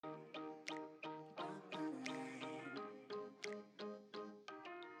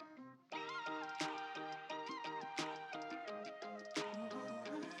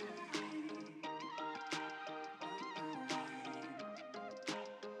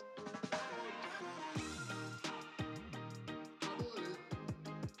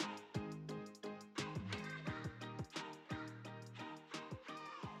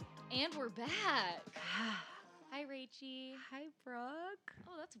And we're back. Hi, Rachie. Hi, Brooke.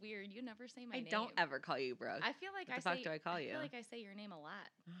 Oh, that's weird. You never say my name. I don't ever call you Brooke. I feel like what the fuck do I call you? I feel like I say your name a lot.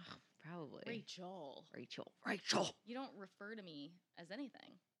 Probably. Rachel. Rachel. You don't refer to me as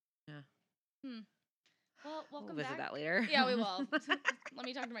anything. Yeah. Well, welcome We'll back. visit that later. Yeah, we will. Let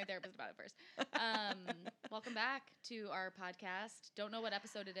me talk to my therapist about it first. Welcome back to our podcast. Don't know what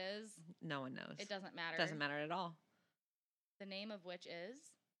episode it is. No one knows. It doesn't matter. Doesn't matter at all. The name of which is?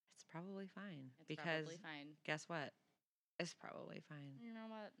 It's probably fine. It's probably fine. Guess what? It's probably fine. You know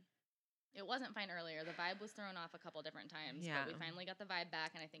what? It wasn't fine earlier. The vibe was thrown off a couple different times. Yeah. But we finally got the vibe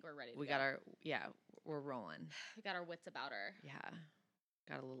back, and I think we're ready to We go. got we're rolling. We got our wits about her. Yeah.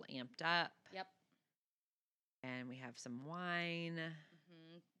 Got a little amped up. Yep. And we have some wine.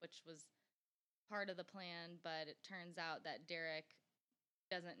 Which was part of the plan, but it turns out that Derek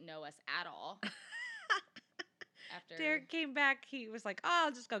doesn't know us at all. After Derek came back. He was like,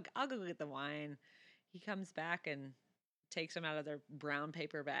 "Oh, I'll go get the wine." He comes back and takes them out of their brown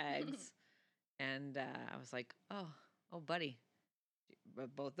paper bags. And I was like, oh, buddy.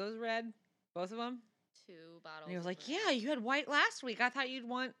 Both those red? Both of them? 2 bottles. And he was like, red. yeah, you had white last week. I thought you'd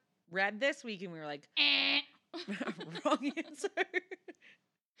want red this week. And we were like, wrong answer.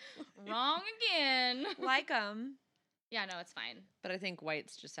 Wrong again. Like them. Yeah, no, it's fine. But I think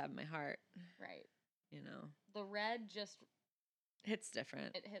whites just have my heart. Right. You know. The red just hits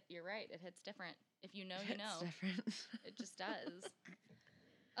different. You're right. It hits different. If you know, you It's know. different. It just does.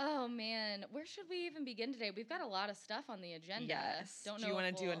 Oh man, where should we even begin today? We've got a lot of stuff on the agenda. Yes. Don't do know. you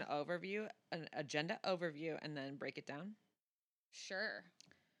want to do an overview, an agenda overview, and then break it down? Sure.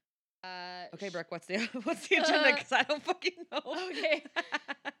 Okay, Brooke, what's the agenda? Because I don't fucking know. Okay.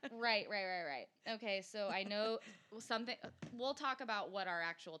 Right. Okay, so I know something. We'll talk about what our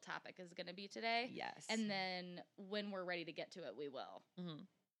actual topic is going to be today. Yes. And then when we're ready to get to it, we will. Mm-hmm.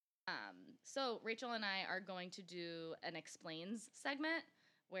 So Rachel and I are going to do an explains segment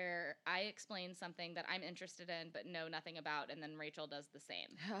where I explain something that I'm interested in but know nothing about, and then Rachel does the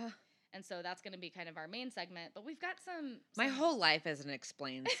same. And so that's going to be kind of our main segment. But we've got some My whole life is an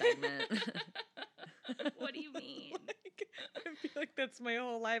explained segment. What do you mean? I feel like that's my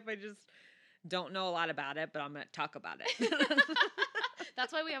whole life. I just don't know a lot about it, but I'm going to talk about it.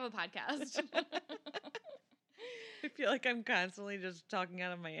 That's why we have a podcast. I feel like I'm constantly just talking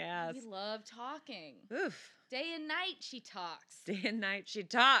out of my ass. We love talking. Oof. Day and night she talks. Day and night she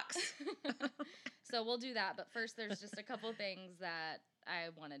talks. So we'll do that. But first, there's just a couple things that I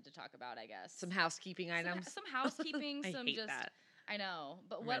wanted to talk about, I guess. Some housekeeping items. Some housekeeping. I some hate just. that. I know,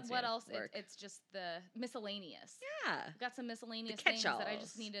 but Reminds me what of else? work. It's just the miscellaneous. Yeah. I've got some miscellaneous The things that I catch-alls.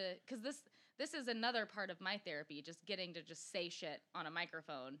 just need to, because this is another part of my therapy, just getting to just say shit on a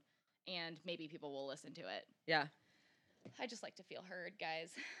microphone, and maybe people will listen to it. Yeah. I just like to feel heard, guys.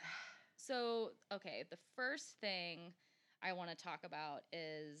 So, okay, the first thing I want to talk about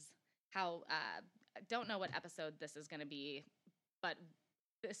is how, I don't know what episode this is going to be, but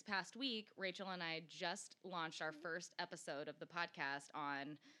this past week, Rachel and I just launched our first episode of the podcast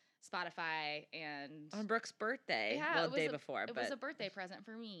on Spotify and On Brooke's birthday. Yeah, well, it the was day a- before. it but was a birthday present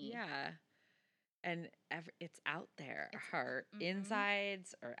for me. Yeah. And it's out there. It's- Her mhm.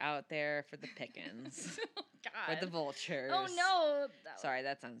 insides are out there for the pickens. Oh, For God. the vultures. Oh no. Sorry,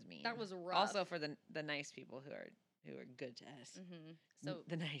 that sounds mean. That was rough. Also for the nice people who are good to us. Mhm. So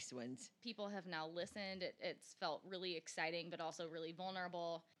the nice ones. people have now listened. It's felt really exciting, but also really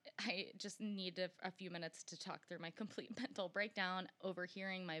vulnerable. I just need a few minutes to talk through my complete mental breakdown,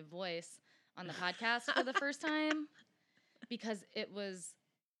 overhearing my voice on the podcast for the first time, because it was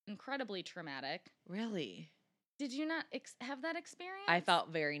incredibly traumatic. Really? Did you not have that experience? I felt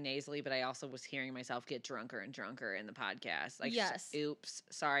very nasally, but I also was hearing myself get drunker and drunker in the podcast. Like, Yes. Oops.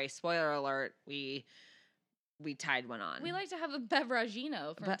 Sorry. Spoiler alert. We tied one on. We like to have a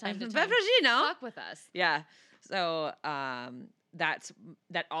beveragino from time to time. Beveragino. Fuck with us. Yeah. So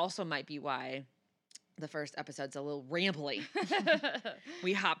that also might be why the first episode's a little rambly.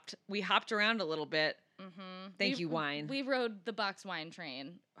 We hopped around a little bit. Mm-hmm. Thank you, wine. We rode the box wine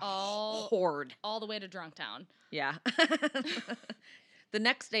train all Horde. the way to Drunktown. Yeah. The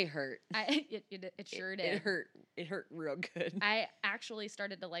next day hurt. It sure did. It hurt. It hurt real good. I actually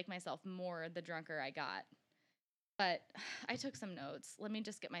started to like myself more the drunker I got. But I took some notes. Let me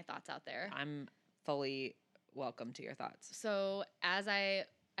just get my thoughts out there. I'm fully welcome to your thoughts. So as I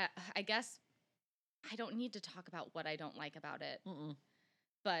guess I don't need to talk about what I don't like about it. Mm-mm.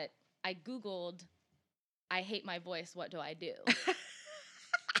 But I Googled, I hate my voice, what do I do?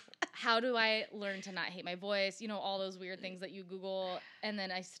 How do I learn to not hate my voice? You know, all those weird things that you Google. And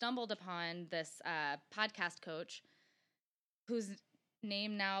then I stumbled upon this podcast coach whose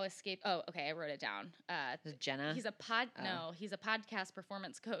Name now escape. Oh, okay. I wrote it down. Is it Jenna? He's a Oh. he's a podcast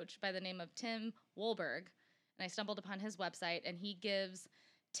performance coach by the name of Tim Wolberg. And I stumbled upon his website, and he gives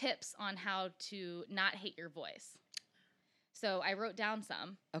tips on how to not hate your voice. So I wrote down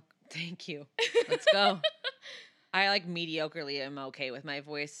some. Oh, thank you. Let's go. I like mediocrely am okay with my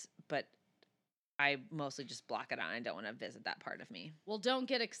voice, but I mostly just block it out. I don't want to visit that part of me. Well, don't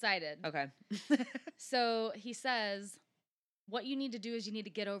get excited. Okay. So he says, what you need to do is you need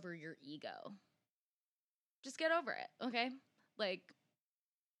to get over your ego. Just get over it, okay? Like,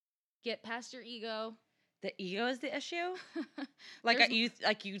 get past your ego. The ego is the issue? Like you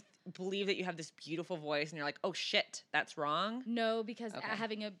believe that you have this beautiful voice and you're like, "Oh shit, that's wrong?" No, because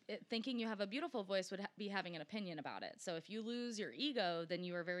Okay. thinking you have a beautiful voice would be having an opinion about it. So if you lose your ego, then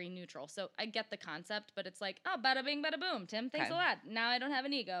you are very neutral. So I get the concept, but it's like, oh, bada bing, bada boom. Tim, thanks Okay. a lot. Now I don't have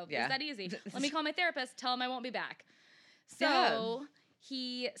an ego. Yeah. It's that easy. Let me call my therapist. Tell him I won't be back. Yeah. So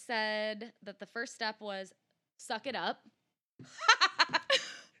he said that the first step was suck it up.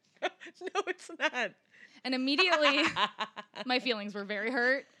 No, it's not. And immediately my feelings were very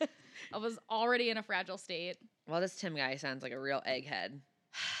hurt. I was already in a fragile state. Well, this Tim guy sounds like a real egghead.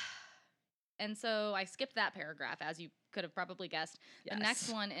 And so I skipped that paragraph, as you could have probably guessed. Yes. The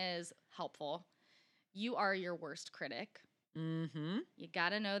next one is helpful. You are your worst critic. Mm-hmm. You got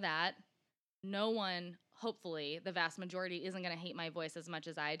to know that. No one, hopefully, the vast majority, isn't going to hate my voice as much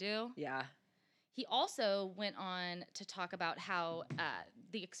as I do. Yeah. He also went on to talk about how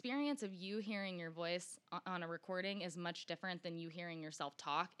the experience of you hearing your voice on a recording is much different than you hearing yourself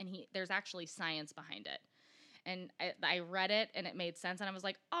talk. And there's actually science behind it. And I read it and it made sense. And I was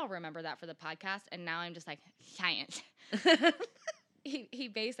like, I'll remember that for the podcast. And now I'm just like, science. He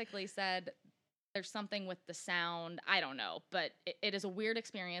basically said there's something with the sound. I don't know. But it is a weird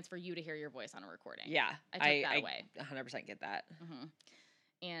experience for you to hear your voice on a recording. Yeah. I took that away. 100% get that. Mm-hmm.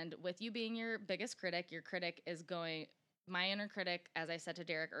 And with you being your biggest critic, your critic is going. My inner critic, as I said to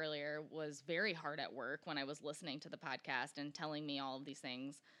Derek earlier, was very hard at work when I was listening to the podcast and telling me all of these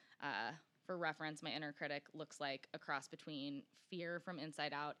things. For reference, my inner critic looks like a cross between Fear from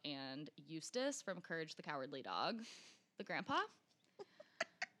Inside Out and Eustace from Courage the Cowardly Dog, the grandpa.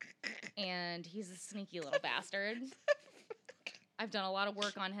 And he's a sneaky little bastard. I've done a lot of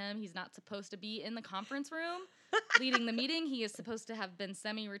work on him. He's not supposed to be in the conference room leading the meeting. He is supposed to have been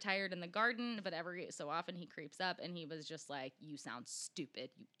semi-retired in the garden, but every so often he creeps up and he was just like, you sound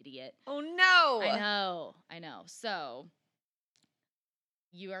stupid, you idiot. Oh, no. I know. So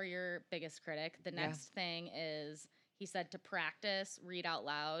you are your biggest critic. The next thing is, he said to practice, read out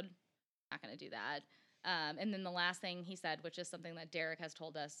loud. Not going to do that. And then the last thing he said, which is something that Derek has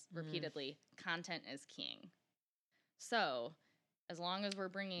told us repeatedly, content is king. So as long as we're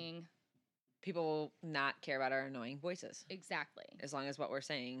bringing... People will not care about our annoying voices. Exactly. As long as what we're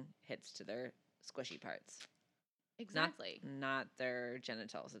saying hits to their squishy parts. Exactly. Not their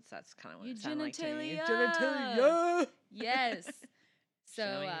genitals. That's kind of what Your it sounded like to me. genitalia. Genitalia. Yes. So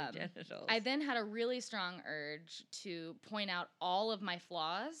Showing your genitals. I then had a really strong urge to point out all of my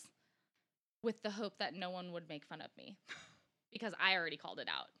flaws with the hope that no one would make fun of me because I already called it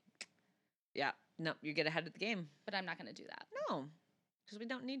out. Yeah. No, you get ahead of the game. But I'm not going to do that. No, because we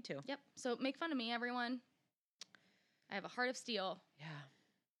don't need to. Yep. So make fun of me, everyone. I have a heart of steel. Yeah.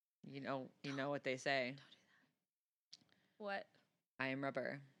 You know what they say. Don't do that. What? I am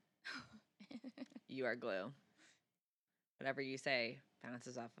rubber. You are glue. Whatever you say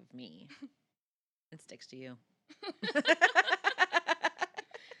bounces off of me and sticks to you.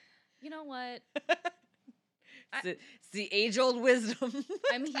 You know what? It's the age-old wisdom.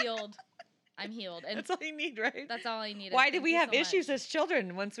 I'm healed. I'm healed. And that's all you need, right? that's all I needed. Why did Thank we you have so issues much. as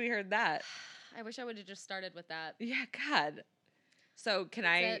children once we heard that? I wish I would have just started with that. Yeah, God. So can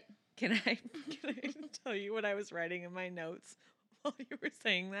That's I tell you what I was writing in my notes while you were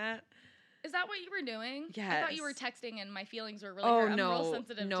saying that? Is that what you were doing? I thought you were Yes. texting and my feelings were really hurt. I'm real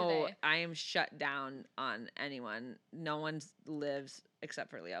sensitive today. I am shut down on anyone. No one lives except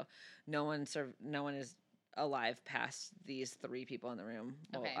for Leo. No one is alive past these three people in the room.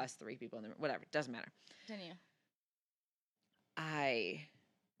 Well, Okay. us three people in the room. Whatever, doesn't matter. Continue. I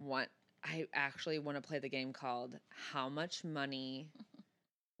actually want to play the game called How Much Money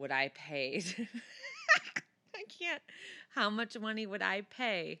Would I Pay? I can't. How much money would I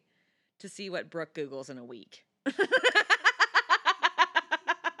pay to see what Brooke Googles in a week?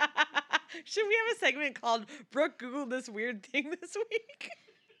 Should we have a segment called Brooke Googled this weird thing this week?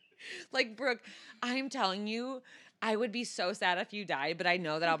 Like, Brooke, I'm telling you, I would be so sad if you died, but I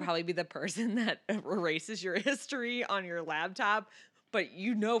know that I'll probably be the person that erases your history on your laptop. But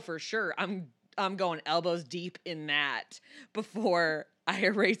you know for sure I'm I'm going elbows deep in that before I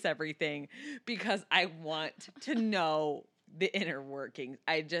erase everything because I want to know the inner workings.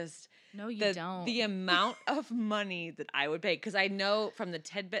 I just No, you don't. the amount of money that I would pay, because I know from the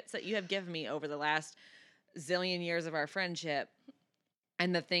tidbits that you have given me over the last zillion years of our friendship,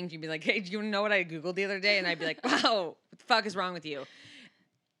 and the things you'd be like, hey, do you know what I Googled the other day? And I'd be like, wow, what the fuck is wrong with you?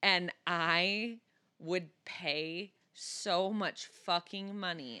 And I would pay so much fucking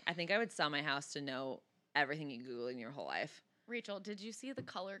money. I think I would sell my house to know everything you Google in your whole life. Rachel, did you see the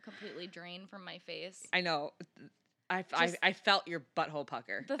color completely drain from my face? I know. I felt your butthole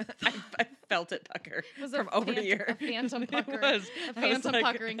pucker. I felt it pucker from over here. A phantom pucker. It was. A phantom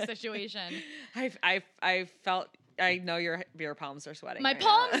puckering situation. I felt. I know your palms are sweating. My right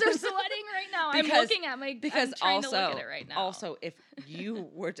palms now. are sweating right now. I'm looking at my. Because I'm trying also, to look at it right now. Also, if you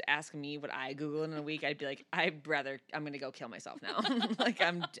were to ask me what I Google in a week, I'd be like, I'm gonna go kill myself now. Like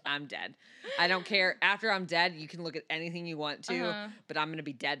I'm dead. I don't care. After I'm dead, you can look at anything you want to, but I'm gonna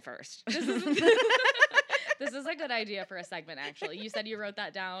be dead first. This is a good idea for a segment, actually. You said you wrote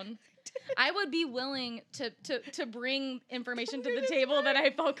that down. I would be willing to bring information to the table that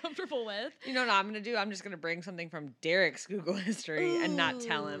I felt comfortable with. You know what I'm going to do? I'm just going to bring something from Derek's Google history and not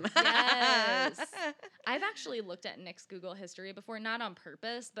tell him. Yes. I've actually looked at Nick's Google history before, not on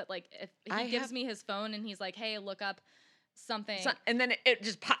purpose, but like if he gives me his phone and he's like, hey, look up something. And then it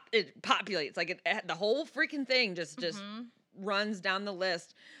just it populates. Like the whole freaking thing just runs down the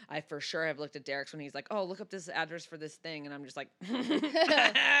list. I for sure have looked at Derek's when he's like, oh, look up this address for this thing. And I'm just like, why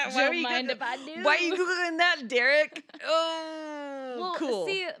are you Googling that, Derek? Oh, well, cool.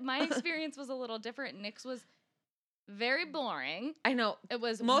 See, my experience was a little different. Nick's was very boring. I know. It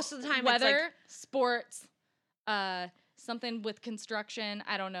was most of the time weather, it's like, sports, something with construction.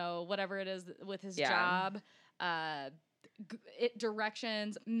 I don't know, whatever it is with his job.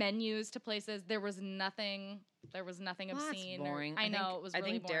 Directions, menus to places. There was nothing obscene. That's boring. I know it was really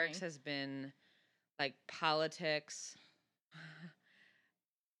boring. I think Derek's has been like politics.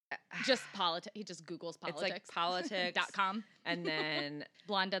 Just politics. He just Googles politics. It's like politics.com. And then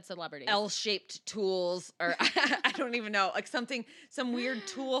blonde dead celebrities. L-shaped tools, or I don't even know, like some weird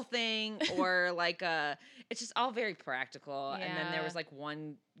tool thing, or like it's just all very practical. Yeah. And then there was like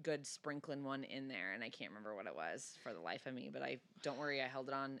one good sprinkling one in there, and I can't remember what it was for the life of me, but don't worry, I held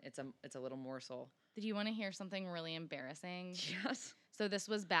it on. It's a little morsel. Did you want to hear something really embarrassing? Yes. So this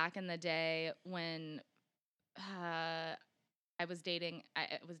was back in the day when I was dating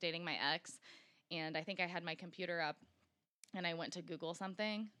my ex, and I think I had my computer up, and I went to Google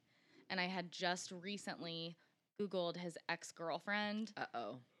something, and I had just recently Googled his ex-girlfriend.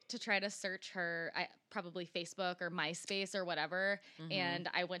 To try to search her, probably Facebook or MySpace or whatever, and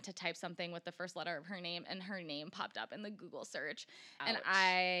I went to type something with the first letter of her name, and her name popped up in the Google search. Ouch. And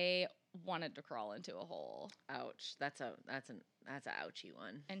I wanted to crawl into a hole. Ouch. That's an ouchie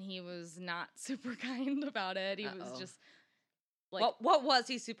one. And he was not super kind about it. He was just like, what was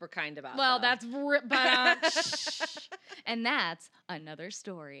he super kind about? Well, that's and that's another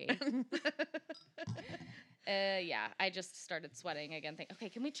story. Yeah, I just started sweating again. Okay,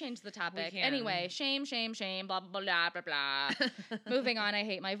 can we change the topic? Anyway, shame, blah, blah, blah, blah, blah. Moving on, I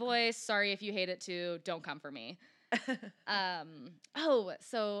hate my voice. Sorry if you hate it too. Don't come for me.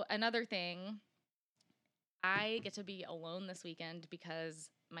 So another thing, I get to be alone this weekend because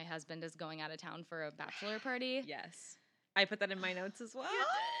my husband is going out of town for a bachelor party. Yes. I put that in my notes as well. You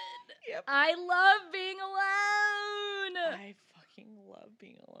did. Yep. I love being alone. I fucking love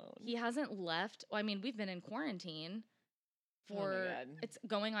being alone. He hasn't left. Well, I mean, we've been in quarantine for it's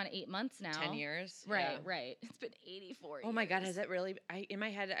going on 8 months now. 10 years. Right, right. It's been 84 years. Oh my God, has it really? In my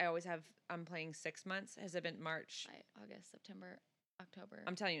head, I always have, I'm playing 6 months. Has it been March? August, September, October.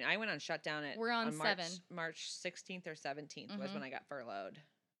 I'm telling you, I went on shutdown We're on 7. March 16th or 17th was when I got furloughed.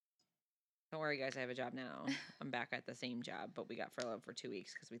 Don't worry, guys. I have a job now. I'm back at the same job, but we got furloughed for 2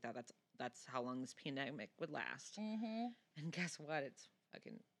 weeks because we thought that's how long this pandemic would last. And guess what? It's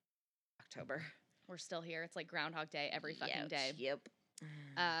fucking October. We're still here. It's like Groundhog Day every fucking day. Yep.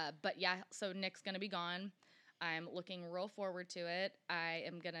 But yeah, so Nick's gonna be gone. I'm looking real forward to it. I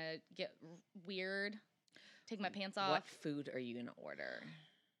am gonna get weird, take my pants off. What food are you gonna order?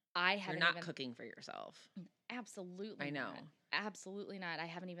 You're not cooking for yourself. Absolutely. I know. Not. Absolutely not. I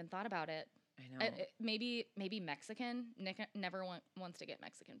haven't even thought about it. I know. Maybe Mexican. Nick never wants to get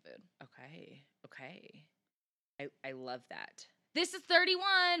Mexican food. Okay. I love that. This is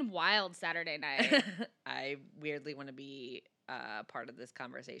 31 Wild Saturday night. I weirdly want to be part of this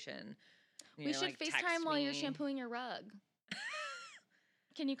conversation. We should FaceTime while you're shampooing your rug.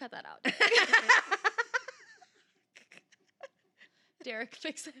 Can you cut that out? It's Derek,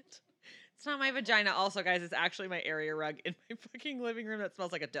 fix it. It's not my vagina. Also, guys, it's actually my area rug in my fucking living room that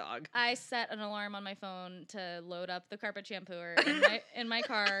smells like a dog. I set an alarm on my phone to load up the carpet shampooer in my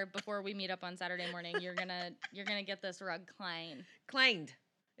car before we meet up on Saturday morning. You're gonna get this rug clean. Cleaned.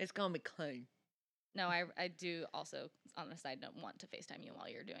 It's gonna be clean. No, I do also, on the side note, want to FaceTime you while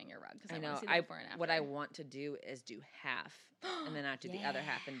you're doing your rug because I know. want to see the before and after. What I want to do is do half and then not do the other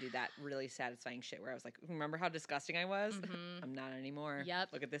half and do that really satisfying shit where I was like, remember how disgusting I was? Mhm. I'm not anymore. Yep.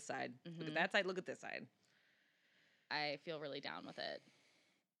 Look at this side. Look at Mhm. that side. Look at this side. I feel really down with it.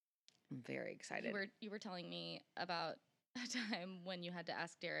 I'm very excited. You were telling me about a time when you had to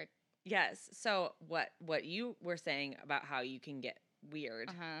ask Derek. Yes. So what you were saying about how you can get weird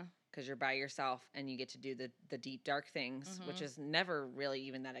because you're by yourself and you get to do the deep dark things, which is never really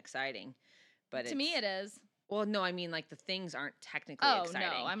even that exciting. But to me, it is. Well, no, I mean, like, the things aren't technically exciting.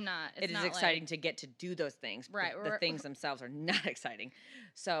 Oh, no, I'm not. It is exciting to get to do those things. Right. The things themselves are not exciting.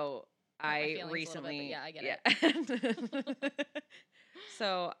 So I recently... Bit, yeah, I get it.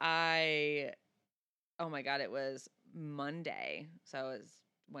 So oh my God, it was Monday. So it's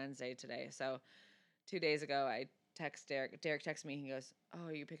Wednesday today. So 2 days ago, I text Derek. Derek texted me. He goes, "Oh,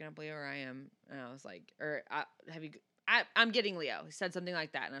 are you picking up Leo or I am?" And I was like, I'm getting Leo. He said something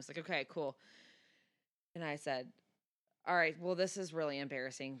like that. And I was like, okay, cool. And I said, all right, well, this is really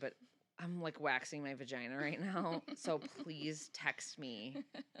embarrassing, but I'm like waxing my vagina right now. So please text me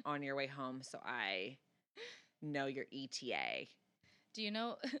on your way home so I know your ETA. Do you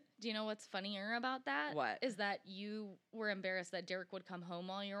know what's funnier about that? What? Is that you were embarrassed that Derek would come home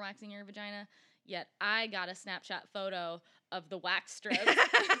while you were waxing your vagina, yet I got a Snapchat photo of the wax strips.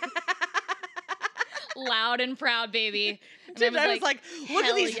 Loud and proud, baby. And Dude, I was like, look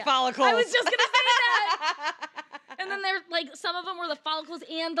at these follicles. I was just going to say that. And then there's like some of them were the follicles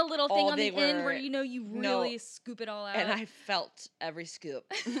and the little thing on the end where you really scoop it all out. And I felt every scoop.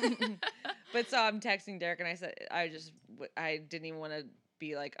 But so I'm texting Derek and I said, I didn't even want to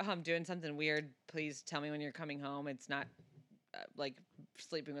be like, oh, I'm doing something weird. Please tell me when you're coming home. It's not like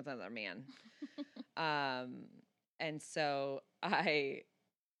sleeping with another man. And so I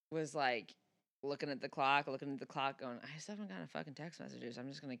was like, looking at the clock, going, I just haven't gotten fucking text messages. I'm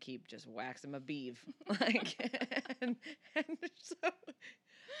just going to keep just waxing my beeve. And so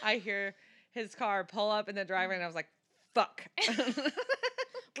I hear his car pull up in the driveway and I was like, fuck.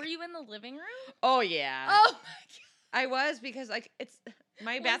 Were you in the living room? Oh, yeah. Oh, my God. I was because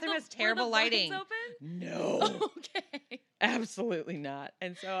my bathroom has terrible lighting. Open? No. Okay. Absolutely not.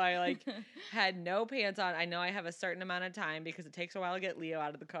 And so I had no pants on. I know I have a certain amount of time because it takes a while to get Leo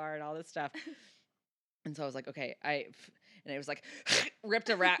out of the car and all this stuff. And so I was like, okay, and it was like, ripped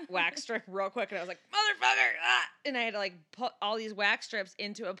a wax strip real quick. And I was like, motherfucker. Ah! And I had to put all these wax strips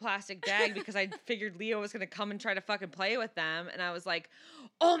into a plastic bag because I figured Leo was going to come and try to fucking play with them. And I was like,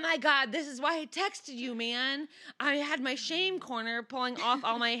 oh my God, this is why I texted you, man. I had my shame corner pulling off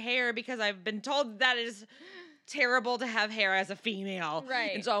all my hair because I've been told that it is terrible to have hair as a female.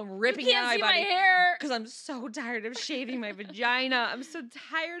 Right. And so I'm ripping it out of my body. My hair. Because I'm so tired of shaving my vagina. I'm so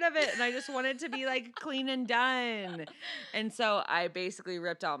tired of it. And I just want it to be clean and done. And so I basically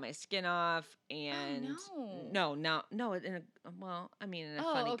ripped all my skin off and no, in a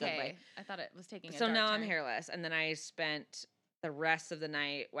funny good way. I thought it was taking a So dark now turn. I'm hairless. And then I spent the rest of the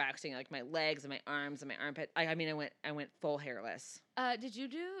night waxing my legs and my arms and my armpit. I went full hairless. Did you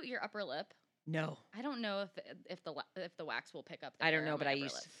do your upper lip? No. I don't know if the wax will pick up the I don't hair know, on but my I upper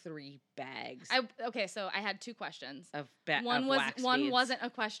used lip. 3 bags. So I had 2 questions. One wasn't a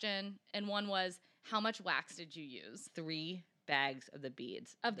question, and one was, how much wax did you use? 3 bags of the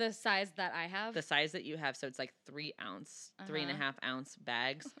beads. Of the size that I have? The size that you have, so it's 3 ounce, 3.5 ounce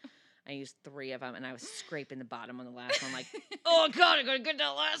bags. I used 3 of them, and I was scraping the bottom on the last one, oh God, I gotta get that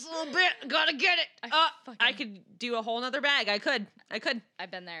last little bit. Gotta get it. I could do a whole nother bag. I could.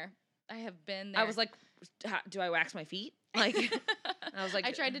 I've been there. I have been there. I was like, do I wax my feet? I was like,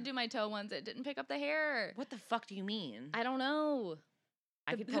 I tried to do my toe once. It didn't pick up the hair. What the fuck do you mean? I don't know.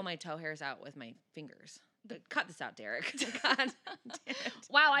 I could pull my toe hairs out with my fingers. Cut this out, Derek. God damn it.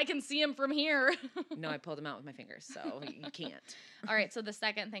 Wow, I can see him from here. No, I pulled them out with my fingers, so you can't. All right, so the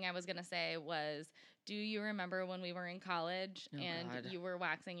second thing I was going to say was, do you remember when we were in college you were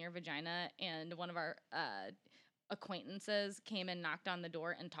waxing your vagina and one of our acquaintances came and knocked on the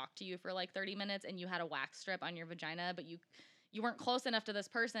door and talked to you for 30 minutes and you had a wax strip on your vagina, but you weren't close enough to this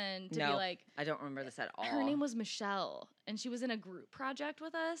person to be like... I don't remember this at all. Her name was Michelle, and she was in a group project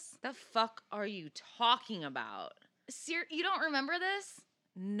with us. The fuck are you talking about? You don't remember this?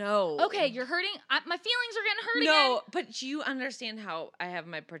 No. Okay, you're hurting. My feelings are getting hurt No, again. but you understand how I have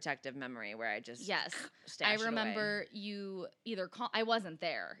my protective memory where I just Yes. stash I it away. remember you either I wasn't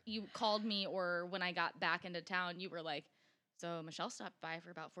there. You called me, or when I got back into town, you were like, so Michelle stopped by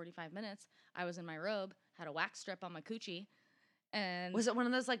for about 45 minutes. I was in my robe, had a wax strip on my coochie. And Was it one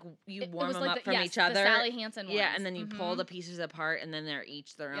of those like you it warm was them like up from each the other? Sally Hansen ones. Yeah, and then you pull Mhm. the pieces apart, and then they're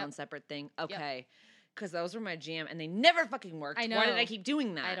each their Yep. own separate thing. Okay, because those were my jam, and they never fucking worked. I Why did I know. keep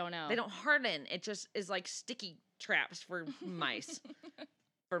doing that? I don't know. They don't harden. It just is like sticky traps for mice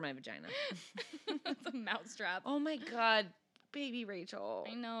for my vagina. It's a mousetrap. Oh my god, baby Rachel!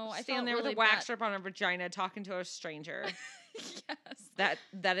 I know. I stand felt there with really a wax bad. strip on her vagina, talking to a stranger. Yes.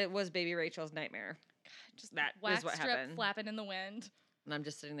 That it was baby Rachel's nightmare. Just That is wax what strip happened. flapping in the wind. And I'm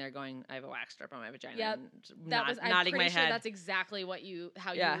just sitting there going, I have a wax strip on my vagina. Yep. And That was. I'm nodding pretty my sure head. that's exactly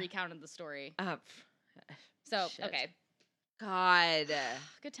how Yeah. you recounted the story. Uh, So shit. okay, God.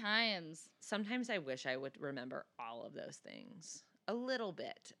 good times. Sometimes I wish I would remember all of those things. A little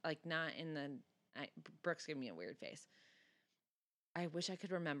bit. Like not in the Brooke's giving me a weird face. I wish I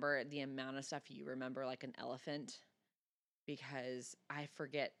could remember the amount of stuff you remember like an elephant, because I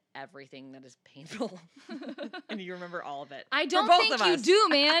forget everything that is painful. And you remember all of it. I For don't both think of you us. do,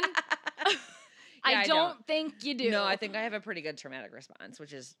 man. Yeah, I don't think you do. No, I think I have a pretty good traumatic response,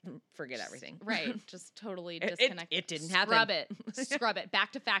 which is forget everything. Right. Just totally It- disconnect. it didn't happen. Scrub it. Scrub it.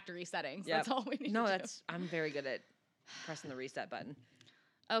 Back to factory settings. Yep. That's all we need No, to do. I'm very good at pressing the reset button.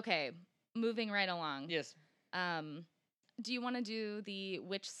 Okay. Moving right along. Yes. Do you want to do the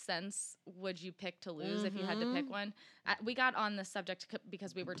which sense would you pick to lose if you had to Mhm. pick one? We got on this subject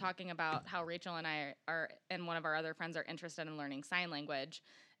because we were talking about how Rachel and I and one of our other friends are interested in learning sign language,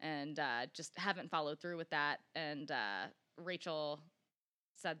 and just haven't followed through with that. And Rachel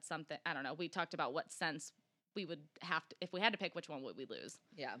said something. I don't know. We talked about what sense we would have to, if we had to pick, which one would we lose?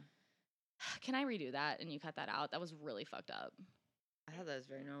 Yeah. Can I redo that and you cut that out? That was really fucked up. I thought that was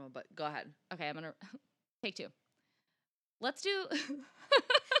very normal, but go ahead. Okay, I'm gonna take two. Let's do.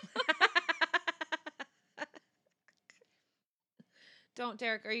 Don't,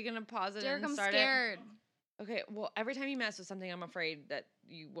 Derek. Are you gonna pause it Derek, and I'm start scared. it? Okay. Well, every time you mess with something, I'm afraid that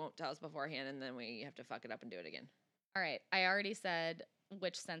you won't tell us beforehand, and then we have to fuck it up and do it again. All right, I already said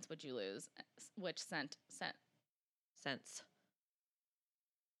which sense would you lose? Which scent? Sense.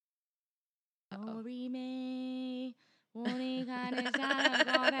 Dorime, unica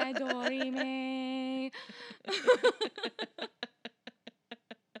nesana dorime.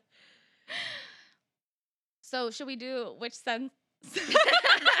 So should we do which sense? This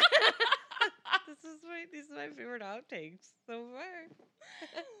is my favorite outtakes so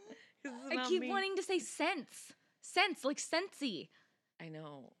far. I keep wanting to say sense. Sense, like sensey. I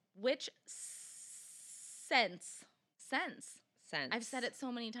know. Which sense? Sense. Sense. I've said it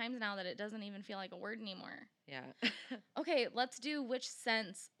so many times now that it doesn't even feel like a word anymore. Yeah. Okay, let's do which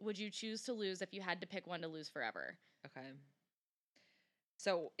sense would you choose to lose if you had to pick one to lose forever? Okay.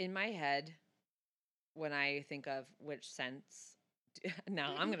 So in my head, when I think of which sense,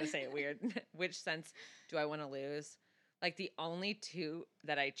 now I'm gonna say it weird. Which sense do I want to lose? Like the only two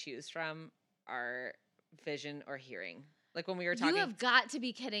that I choose from are vision or hearing. Like when we were talking. You have got to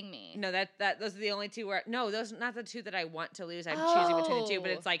be kidding me. No, that those are the only two where no, those are not the two that I want to lose. I'm choosing between the two, but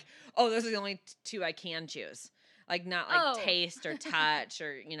Oh. it's like, oh, those are the only two I can choose. Like not like Oh. taste or touch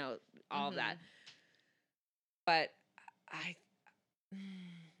or all of that. But I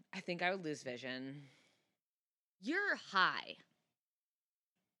think I would lose vision. You're high.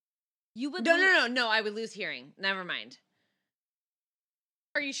 You would No. I would lose hearing. Never mind.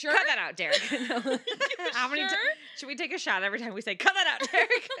 Are you sure? Cut that out, Derek. No. How many? Sure? Should we take a shot every time we say cut that out,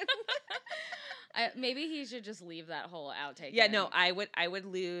 Derek? Maybe he should just leave that whole outtake. Yeah, in. no. I would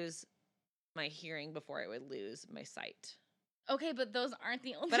lose my hearing before I would lose my sight. Okay, but those aren't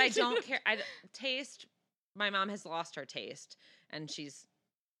the only. But I two. don't care. Taste. My mom has lost her taste, and she's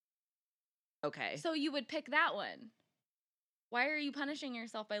okay. So you would pick that one. Why are you punishing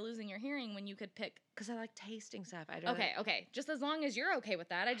yourself by losing your hearing when you could pick? Because I like tasting stuff. Okay. Just as long as you're okay with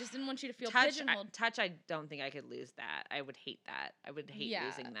that. I just didn't want you to feel touch. pigeonholed. Touch. I don't think I could lose that. I would hate that. I would hate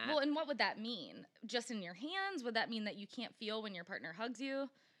losing that. Well, and what would that mean? Just in your hands? Would that mean that you can't feel when your partner hugs you?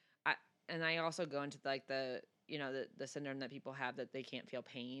 And I also go into like the syndrome that people have that they can't feel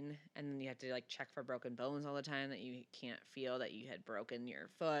pain, and then you have to like check for broken bones all the time, that you can't feel that you had broken your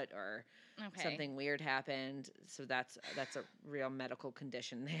foot or Okay. something weird happened. So that's a real medical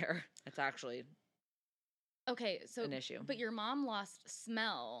condition there. It's actually Okay, so an issue. but your mom lost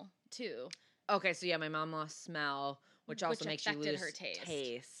smell too. Okay, so yeah, my mom lost smell, which also makes you affected lose her taste.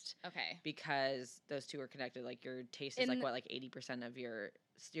 taste Okay. because those two are connected. Like your taste is In- like what, like 80% of your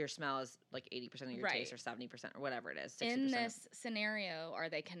smell is like 80% of your taste, or 70% or whatever it is. 60%. In this scenario, are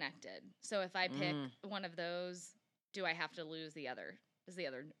they connected? So if I pick one of those, do I have to lose the other? Is the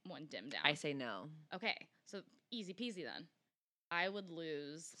other one dimmed down? I say no. Okay, so easy peasy then. I would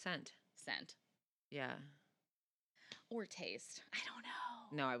lose Scent. Yeah. Or taste. I don't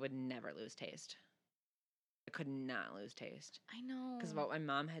know. No, I would never lose taste. I could not lose taste. I know. Because what my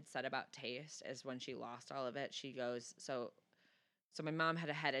mom had said about taste is when she lost all of it, she goes, so my mom had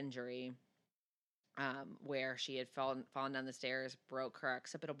a head injury where she had fallen down the stairs, broke her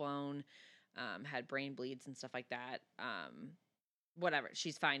occipital bone, had brain bleeds and stuff like that. Whatever.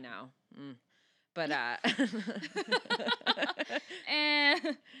 She's fine now. But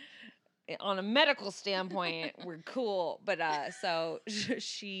on a medical standpoint, we're cool. But so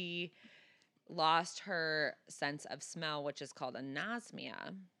she lost her sense of smell, which is called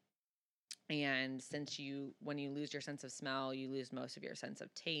anosmia. And when you lose your sense of smell, you lose most of your sense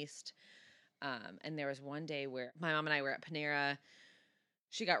of taste. And there was one day where my mom and I were at Panera.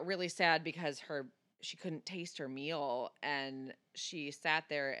 She got really sad because she couldn't taste her meal, and she sat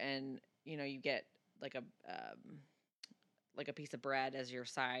there, and you get like a piece of bread as your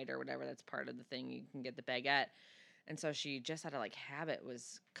side or whatever. That's part of the thing. You can get the baguette. And so she just had a habit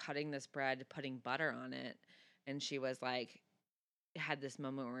was cutting this bread, putting butter on it. And she was like, had this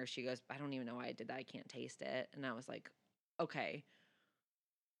moment where she goes, I don't even know why I did that. I can't taste it. And I was like, okay.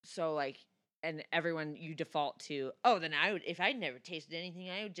 So and everyone, you default to, oh, then if I'd never tasted anything,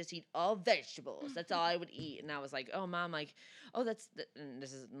 I would just eat all vegetables. That's all I would eat. And I was like, oh, Mom, oh, and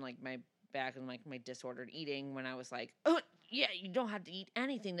this is my back and my disordered eating, when I was like, oh, yeah, you don't have to eat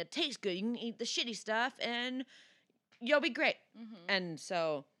anything that tastes good. You can eat the shitty stuff and you'll be great. And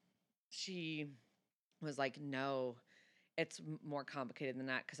so she was like, no, it's more complicated than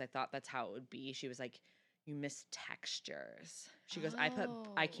that, because I thought that's how it would be. She was like, you miss textures. She goes,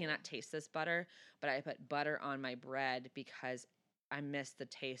 I cannot taste this butter, but I put butter on my bread because I miss the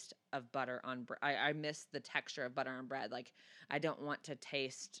taste of butter on bread. I miss the texture of butter on bread. Like, I don't want to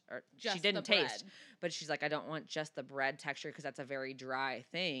taste, or just she didn't the bread. taste, but she's like, I don't want just the bread texture because that's a very dry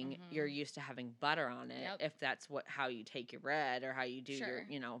thing. You're used to having butter on it. Yep. If that's how you take your bread or how you do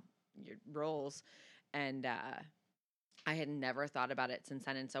your rolls. And, I had never thought about it since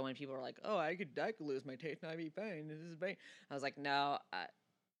then. And so when people were like, oh, I could lose my taste and I'd be fine. This is fine. I was like, no,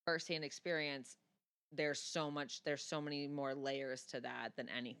 firsthand experience. There's so many more layers to that than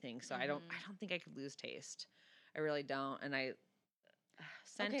anything. So I don't think I could lose taste. I really don't. And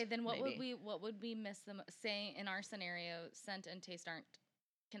scent, okay, then what maybe. would we miss say in our scenario, scent and taste aren't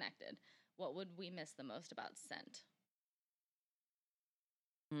connected. What would we miss the most about scent?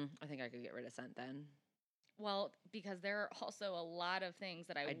 I think I could get rid of scent then. Well, because there are also a lot of things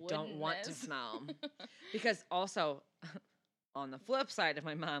that I don't want to miss. smell. Because also, on the flip side of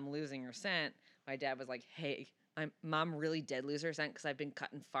my mom losing her scent, my dad was like, hey, Mom really did lose her scent because I've been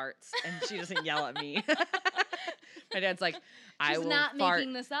cutting farts and she doesn't yell at me. My dad's like, I will not fart.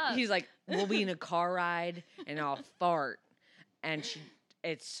 making this up. He's like, we'll be in a car ride and I'll fart. And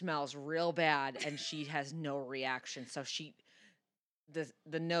it smells real bad and she has no reaction. So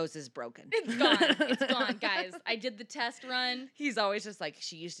the nose is broken. It's gone. It's gone, guys. I did the test run. He's always just like,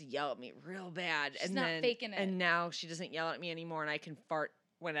 she used to yell at me real bad. She's not faking it. And now she doesn't yell at me anymore and I can fart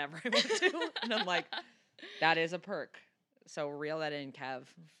whenever I want to. And I'm like, that is a perk. So reel that in, Kev.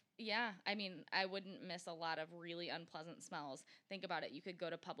 Yeah. I mean, I wouldn't miss a lot of really unpleasant smells. Think about it. You could go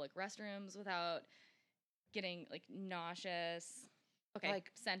to public restrooms without getting nauseous. Okay.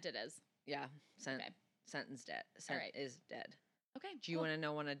 Scent it is. Yeah. Scent. Okay. Scent is dead. Scent is dead. Okay. Do you want to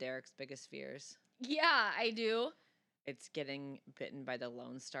know one of Derek's biggest fears? Yeah, I do. It's getting bitten by the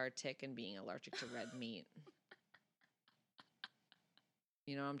Lone Star tick and being allergic to red meat.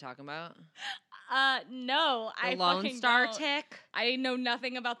 You know what I'm talking about? No. The Lone Star tick? I know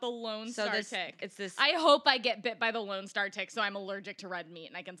nothing about the Lone Star tick. It's this. I hope I get bit by the Lone Star tick so I'm allergic to red meat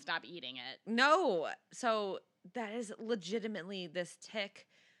and I can stop eating it. No. So that is legitimately this tick.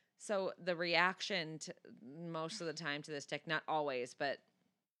 So the reaction to most of the time to this tick, not always, but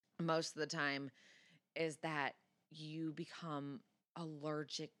most of the time, is that you become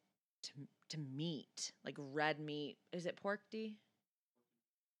allergic to meat, like red meat. Is it pork, D?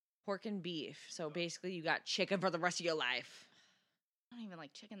 Pork and beef. So basically you got chicken for the rest of your life. I don't even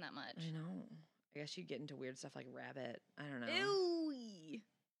like chicken that much. I know. I guess you'd get into weird stuff like rabbit. I don't know. Ew.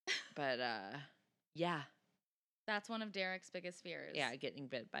 But yeah. That's one of Derek's biggest fears. Yeah, getting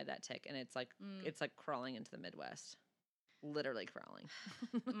bit by that tick, and it's like crawling into the Midwest. literally crawling.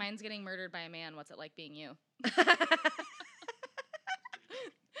 Mine's getting murdered by a man. What's it like being you?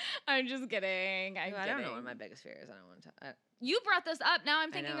 I'm just kidding. I don't know what my biggest fear is. I don't want to. You brought this up. Now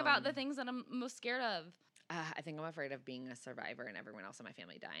I'm thinking about the know. things that I'm most scared of. I think I'm afraid of being a survivor and everyone else in my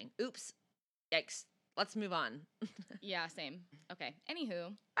family dying. Oops. Yikes. Let's move on. Yeah, same. Okay. Anywho.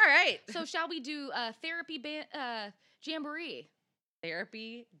 All right. So shall we do therapy jamboree?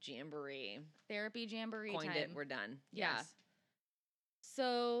 Therapy jamboree. Therapy jamboree Coined time. it. We're done. Yeah. Yes.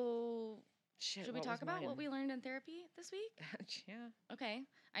 So Shit, should we what talk was about mine? what we learned in therapy this week? Yeah. Okay.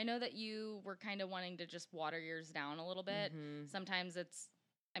 I know that you were kind of wanting to just water yours down a little bit. Mhm. Sometimes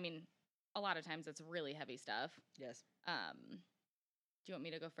a lot of times it's really heavy stuff. Yes. Do you want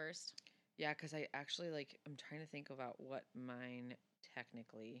me to go first? Yeah, because I actually I'm trying to think about what mine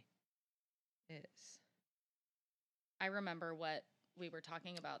technically is. I remember what we were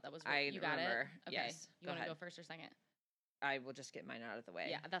talking about. That was I you got remember. it. Okay. Yes. You Go want to go ahead. first or second? I will just get mine out of the way.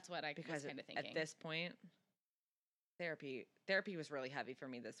 Yeah, that's what I Because was kind of thinking. at this point, therapy was really heavy for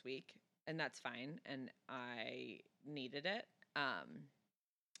me this week, and that's fine, and I needed it.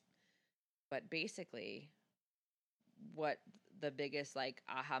 But basically, what the biggest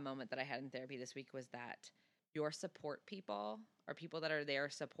aha moment that I had in therapy this week was that your support people or people that are there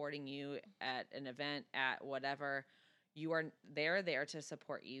supporting you at an event, at whatever, they're there to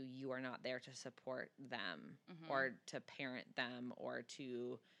support you. You are not there to support them or to parent them or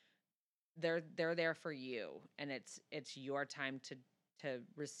to they're there for you, and it's your time to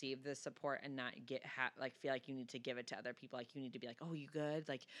receive the support and not get feel like you need to give it to other people. Like you need to be like, oh, you good?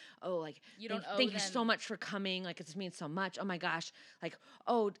 Like, oh, like You don't owe thank you so them- much for coming. Like it means so much. Oh my gosh. Like,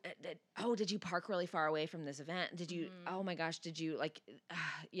 oh, did you park really far away from this event? Did you? Oh my gosh, did you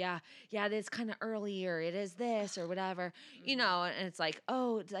yeah, it is kind of early, or it is this or whatever, you know? And it's like,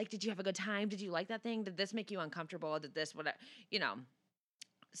 oh, did you have a good time? Did you like that thing? Did this make you uncomfortable? Did this whatever, you know?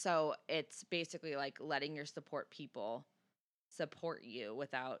 So it's basically like letting your support people support you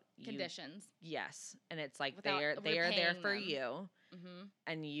without conditions. Yes, and it's like Without they are there repaying for them. you, Mm-hmm.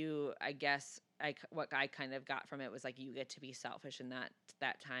 and you. I guess what I kind of got from it was like you get to be selfish in that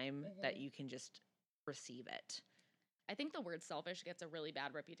time that you can just receive it. I think the word selfish gets a really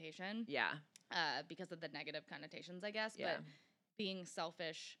bad reputation. Yeah. Because of the negative connotations, I guess. Yeah. But being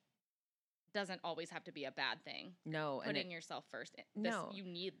selfish doesn't always have to be a bad thing. No, Putting yourself first. No. You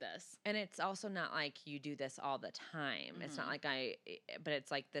need this. And it's also not like you do this all the time. It's not like but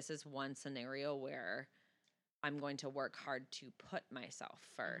it's like this is one scenario where I'm going to work hard to put myself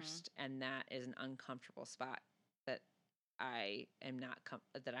first, and that is an uncomfortable spot that I am not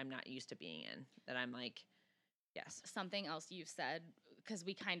that I'm not used to being in. That I'm like, yes. Something else you said, because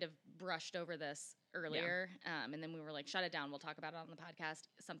we kind of brushed over this earlier, and then we were like, shut it down. We'll talk about it on the podcast.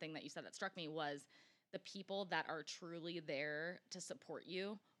 Something that you said that struck me was the people that are truly there to support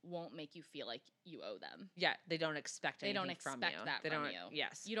you won't make you feel like you owe them. Yeah, they don't expect anything They don't expect from you. that They from don't, you.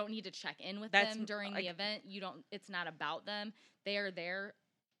 Yes. You don't need to check in with That's them during like- the event. It's not about them. They are there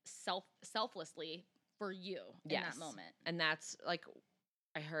selflessly for you in Yes. that moment. And that's like,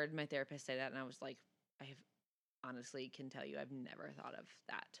 I heard my therapist say that, and I was like, I have honestly can tell you I've never thought of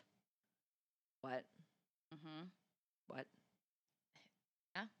that. What? Mm-hmm. What?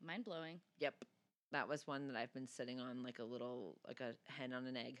 Yeah, mind blowing. Yep. That was one that I've been sitting on like a hen on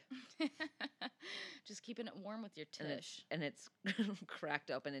an egg. Just keeping it warm with your tush. And it's cracked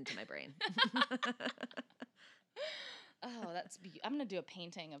open into my brain. Oh, that's I'm going to do a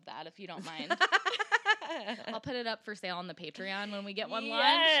painting of that if you don't mind. I'll put it up for sale on the Patreon when we get one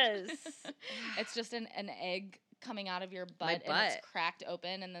Yes. launched. It's just an egg coming out of your My butt, and it's butt. cracked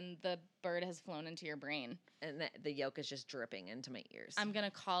open, and then the bird has flown into your brain. And the yolk is just dripping into my ears. I'm going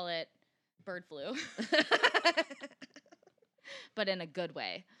to call it bird flu, but in a good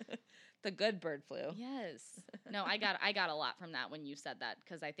way. The good bird flu. Yes. No, I got a lot from that when you said that,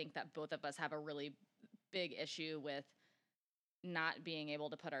 because I think that both of us have a really big issue with not being able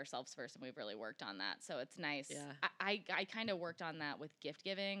to put ourselves first, and we've really worked on that. So it's nice. Yeah. I kind of worked on that with gift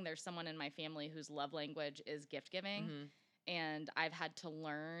giving. There's someone in my family whose love language is gift giving, and I've had to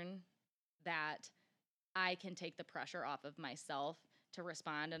learn that I can take the pressure off of myself to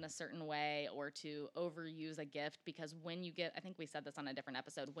respond in a certain way or to overuse a gift, because when you give, I think we said this on a different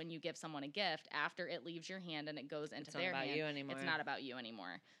episode, when you give someone a gift, after it leaves your hand and it goes into It's not their about hand, you anymore. it's not about you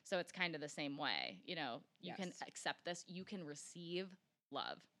anymore. So it's kind of the same way. You know, you can Yes. accept this, you can receive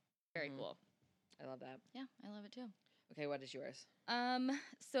love. Very cool. I love that. Yeah, I love it too. Okay, what is yours?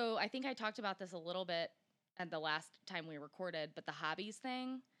 So I think I talked about this a little bit at the last time we recorded, but the hobbies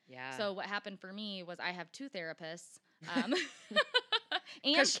thing. Yeah. So what happened for me was I have two therapists,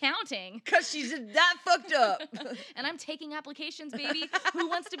 and 'Cause- counting. Because she's that fucked up. And I'm taking applications, baby. Who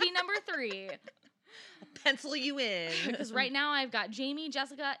wants to be number 3? Pencil you in. Because right now I've got Jamie,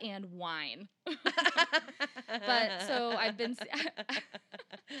 Jessica, and wine. But so I've been.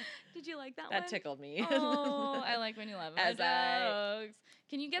 Did you like that one? That tickled me. Oh, I like when you laugh at As my I- jokes.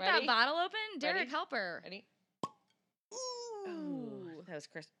 Can you get Ready? that bottle open? Derek, Ready? help her. Ready? Ooh. Ooh, that was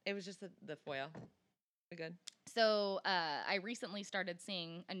crisp. It was just the foil. We good? So I recently started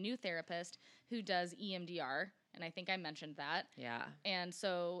seeing a new therapist who does EMDR, and I think I mentioned that. Yeah. And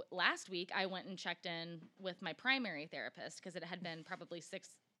so last week I went and checked in with my primary therapist because it had been probably 6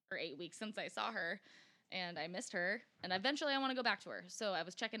 or 8 weeks since I saw her, and I missed her. And eventually I want to go back to her. So I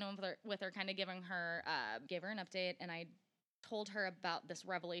was checking in with her, kind of giving her, gave her an update, and I told her about this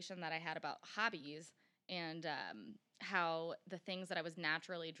revelation that I had about hobbies and how the things that I was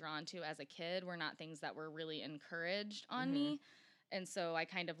naturally drawn to as a kid were not things that were really encouraged on me. And so I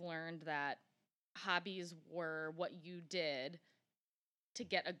kind of learned that hobbies were what you did to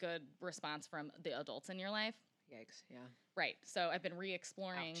get a good response from the adults in your life. Yikes. Yeah. Right. So I've been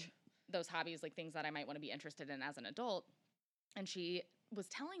re-exploring Ouch. those hobbies, like things that I might want to be interested in as an adult. And she was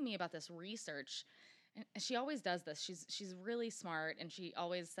telling me about this research. And she always does this. She's really smart, and she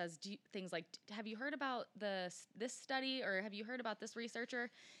always says things like, "Have you heard about this study, or have you heard about this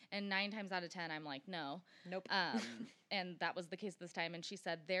researcher?" And 9 times out of 10, I'm like, "No." Nope. And that was the case this time. And she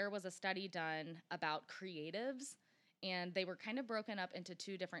said there was a study done about creatives, and they were kind of broken up into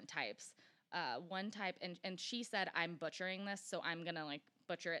 2 different types. One type, and she said, I'm butchering this, so I'm gonna like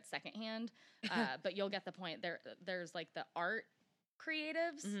butcher it secondhand, but you'll get the point. There's like the art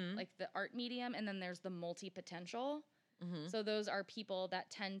creatives, like the art medium, and then there's the multi-potential. So those are people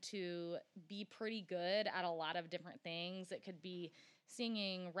that tend to be pretty good at a lot of different things. It could be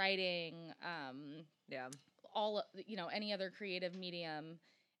singing, writing, Yeah. all, any other creative medium,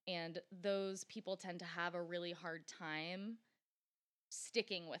 and those people tend to have a really hard time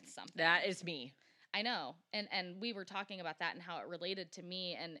sticking with something. That is me. I know. And we were talking about that and how it related to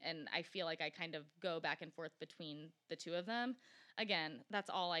me, and I feel like I kind of go back and forth between the 2 of them. Again, that's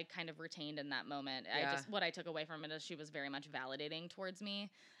all I kind of retained in that moment. Yeah. What I took away from it is she was very much validating towards me.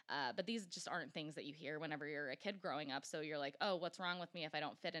 But these just aren't things that you hear whenever you're a kid growing up. So you're like, oh, what's wrong with me if I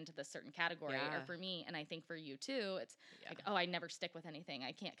don't fit into this certain category? Yeah. Or for me, and I think for you too, it's like, oh, I never stick with anything.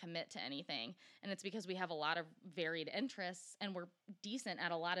 I can't commit to anything. And it's because we have a lot of varied interests and we're decent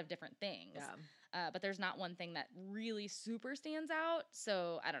at a lot of different things. Yeah. But there's not one thing that really super stands out.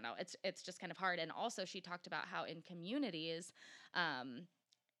 So I don't know. It's just kind of hard. And also she talked about how in communities,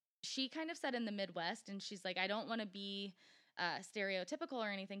 she kind of said in the Midwest, and she's like, I don't want to be stereotypical or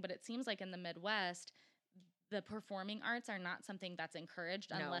anything, but it seems like in the Midwest, the performing arts are not something that's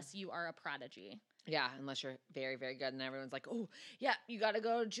encouraged unless you are a prodigy. Yeah, unless you're very, very good, and everyone's like, "Oh, yeah, you got to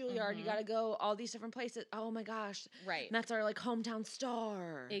go to Juilliard. You got to go all these different places. Oh my gosh, Right. And that's our like hometown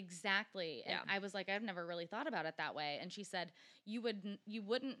star." Exactly. And Yeah. I was like, I've never really thought about it that way. And she said, you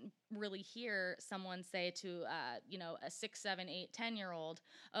wouldn't really hear someone say to, a 6, 7, 8, 10-year-old,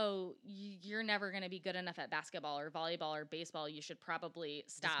 "Oh, you're never going to be good enough at basketball or volleyball or baseball. You should probably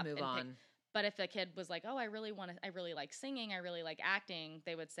stop Just move and on. But if a kid was like, "Oh, I really like singing, I really like acting,"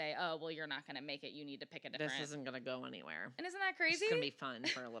 they would say, "Oh, well, you're not going to make it. You need to pick a different." This isn't gonna go anywhere. And isn't that crazy? It's gonna be fun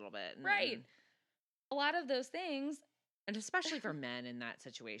for a little bit, and Right. then- A lot of those things. and especially for men in that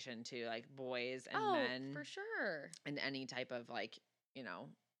situation too, like boys and Oh, men for sure. in any type of like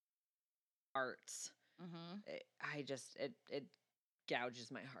arts. Mm-hmm. It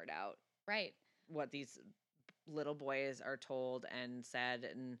gouges my heart out Right. what these little boys are told and said,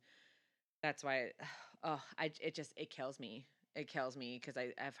 and that's why it kills me. It kills me because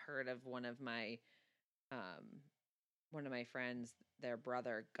I've heard of one of my friends, their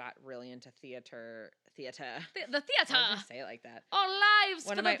brother got really into theater. The Why theater. did I say it like that? Our lives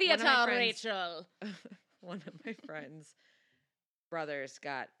One for of the my theater, friends- Rachel. One of my friends' brothers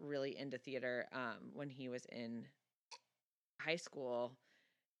got really into theater when he was in high school,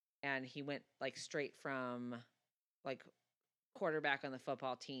 and he went like straight from like quarterback on the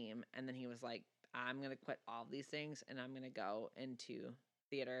football team, and then he was like, I'm gonna quit all these things and I'm gonna go into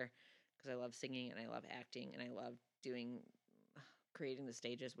theater because I love singing and I love acting and I love creating the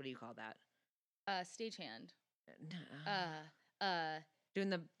stages. What do you call that? Stagehand. Doing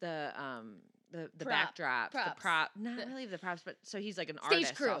the Prop- backdrops, props. the prop, not The- really the props, but so he's like an Stage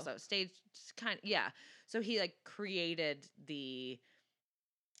artist crew. also. Stage kind of, yeah. So he like created the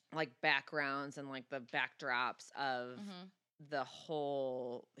like backgrounds and like the backdrops of Mhm. the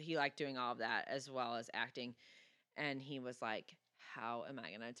whole. He liked doing all of that as well as acting, and he was like, how am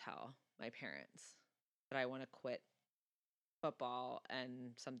I gonna tell my parents that I want to quit football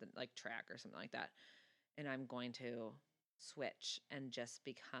and something like track or something like that. And I'm going to switch and just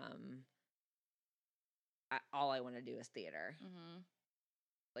become all I want to do is theater. Mm-hmm.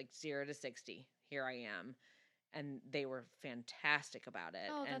 Like 0 to 60. Here I am. And they were fantastic about it.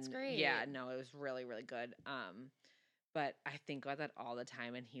 Oh, that's And great. yeah, no, it was really, really good. But I think about that all the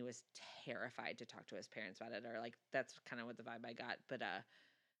time, and he was terrified to talk to his parents about it, or like that's kind of what the vibe I got. But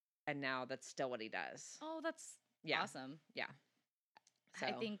and now that's still what he does. Oh, that's Yeah, awesome. yeah. So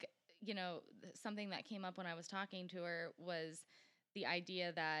I think, something that came up when I was talking to her was the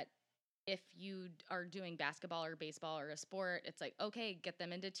idea that if you are doing basketball or baseball or a sport, it's like, okay, get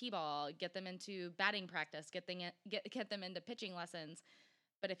them into t-ball, get them into batting practice, get them into pitching lessons.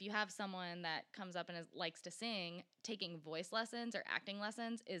 But if you have someone that comes up and likes to sing, taking voice lessons or acting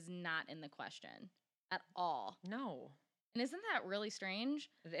lessons is not in the question at all. no, And isn't that really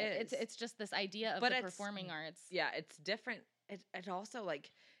strange? it is. It's just this idea of But the it's- performing arts. Yeah, it's different. It also like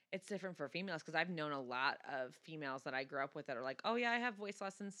it's different for females because I've known a lot of females that I grew up with that are like, oh yeah, I have voice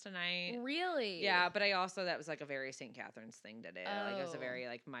lessons tonight. Really? Yeah, but I also that was like a very St. Catherine's thing to do. Like it was a Oh. very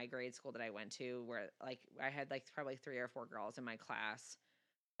like my grade school that I went to where like I had like probably 3 or 4 girls in my class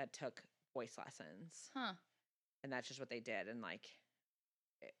that took voice lessons. Huh. And that's just what they did. And like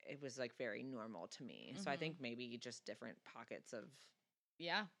it was like very normal to me. So I Mhm. think maybe just different pockets of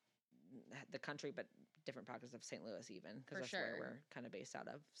Yeah. the country, but different pockets of St. Louis even because For that's where sure. we're kind of based out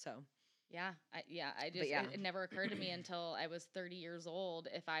of. So Yeah. I But just, yeah. it never occurred to me until I was 30 years old.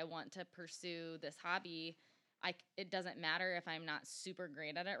 If I want to pursue this hobby, it doesn't matter if I'm not super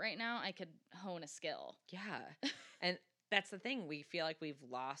great at it right now. I could hone a skill. yeah. And that's the thing. We feel like we've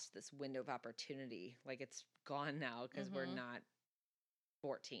lost this window of opportunity. Like it's gone now because we're Mhm. not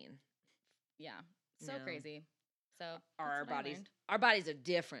 14. Yeah. So No. crazy. So Our that's what I bodies learned. our bodies are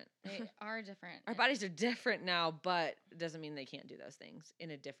different. They are different. Our bodies are different now, but it doesn't mean they can't do those things in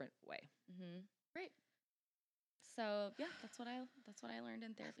a different way. Mm-hmm. Great. So yeah, that's what I learned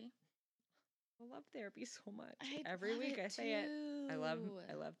in therapy. I love therapy so much. I Every love week it I say it. I love too.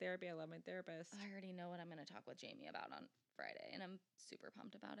 therapy. I love my therapist. I already know what I'm going to talk with Jamie about on Friday, and I'm super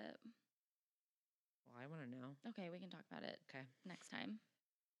pumped about it. Well, I want to know. Okay, we can talk about it Okay. next time.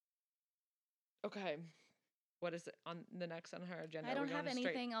 Okay. What is it on the next on her agenda? I Are we don't have going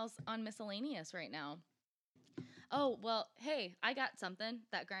straight- anything else on miscellaneous right now. Oh, well, hey, I got something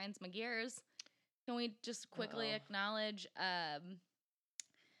that grinds my gears. Can we just quickly Uh-oh. acknowledge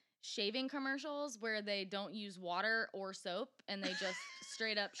shaving commercials where they don't use water or soap and they just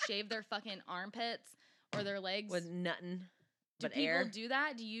straight up shave their fucking armpits or their legs? with nothing Do but people air? do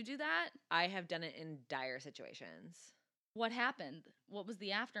that? Do you do that? I have done it in dire situations. What happened? What was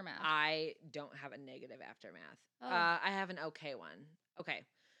the aftermath? I don't have a negative aftermath. Oh. I have an okay one. Okay.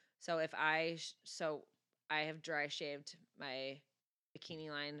 So if I have dry shaved my bikini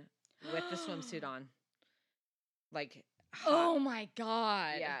line with the swimsuit on. Like Oh hot. my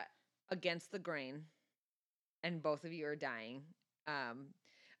God. Yeah, against the grain. And both of you are dying.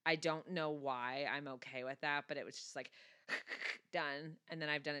 I don't know why I'm okay with that, but it was just like done. And then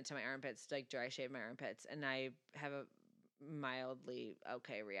I've done it to my armpits, like dry shave my armpits, and I have a mildly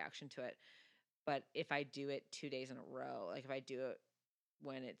okay reaction to it. But if I do it 2 days in a row, like if I do it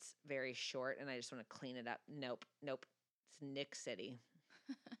when it's very short and I just want to clean it up, nope. It's Nick City.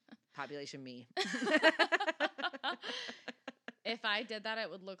 Population me. If I did that, it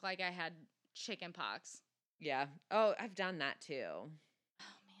would look like I had chicken pox. Yeah. Oh, I've done that too.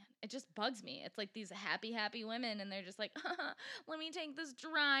 Oh man, it just bugs me. It's like these happy women, and they're just like, let me take this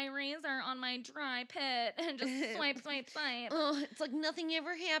dry razor on my dry pit and just swipe. Oh, it's like nothing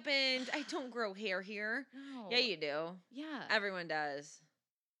ever happened. I don't grow hair here. No. Yeah, you do. Yeah. Everyone does.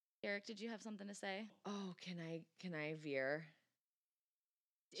 Eric, did you have something to say? Oh, can I veer?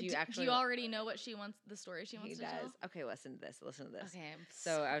 Do you Do actually? you already know what the story she He wants to does. tell? Okay, listen to this. Okay. I'm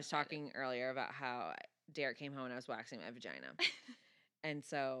So I was excited. talking earlier about how Derek came home and I was waxing my vagina. And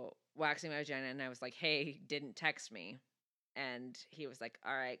so waxing my vagina, and I was like, hey, didn't text me. And he was like,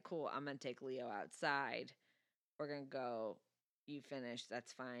 all right, cool. I'm going to take Leo outside. We're going to go. You finished.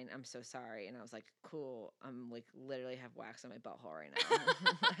 That's fine. I'm so sorry. And I was like, cool. I'm like literally have wax on my butthole right now.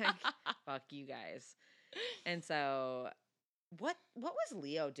 Like, fuck you guys. And so what was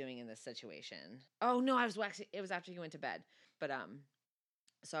Leo doing in this situation? Oh no, I was waxing. It was after he went to bed. But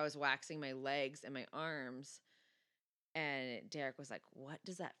so I was waxing my legs and my arms. And Derek was like, what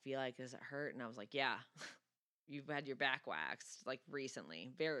does that feel like? Does it hurt? And I was like, yeah, you've had your back waxed like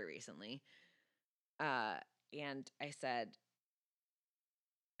recently, very recently. And I said,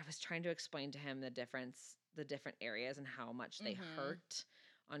 I was trying to explain to him the different areas and how much they Mhm. hurt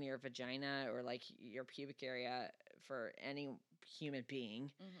on your vagina or like your pubic area for any human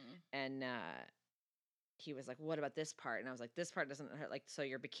being. Mm-hmm. And he was like, "What about this part?" And I was like, "This part doesn't hurt. Like, so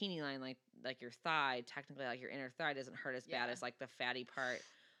your bikini line, like your thigh, technically, like your inner thigh, doesn't hurt as bad Yeah. as like the fatty part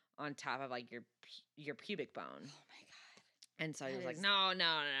on top of like your pubic bone." Oh my God. And so he That was like, is- "No, no,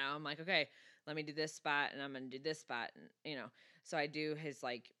 no." I'm like, "Okay, let me do this spot, and I'm gonna do this spot, and So I do his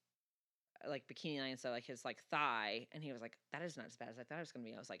like bikini line, so like his like thigh, and he was like, "That is not as bad as I thought it was gonna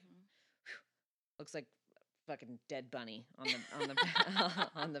be." I was like, Mhm. "Looks like fucking dead bunny on the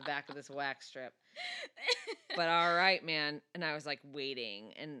on the back of this wax strip." But all right, man. And I was like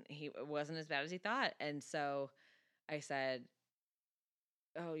waiting, and it wasn't as bad as he thought. And so I said,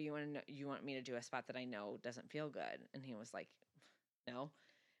 "Oh, you want me to do a spot that I know doesn't feel good?" And he was like, "No."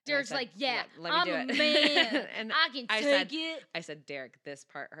 And I Derek's said, like, "Yeah, let me I'm do a it." man. And I can I take said, it." I said, "Derek, this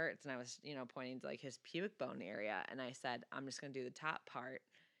part hurts." And I was, pointing to like his pubic bone area. And I said, "I'm just going to do the top part.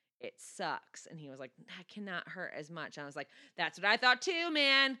 It sucks." And he was like, "That cannot hurt as much." And I was like, "That's what I thought too,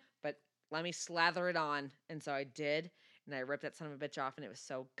 man. But let me slather it on." And so I did. And I ripped that son of a bitch off. And it was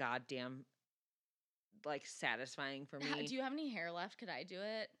so goddamn like satisfying for me. Do you have any hair left? Could I do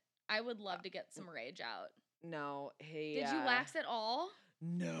it? I would love to get some rage out. No, he. Did you wax it all?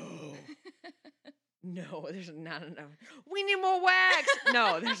 No. No, there's not enough. We need more wax.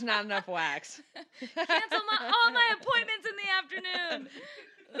 No, there's not enough wax. Cancel all my appointments in the afternoon.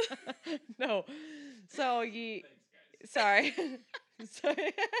 No. So sorry.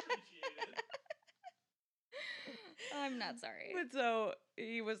 Sorry. I'm not sorry. But so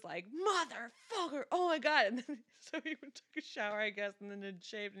he was like, "Motherfucker. Oh my God." And then, so he took a shower, I guess, and then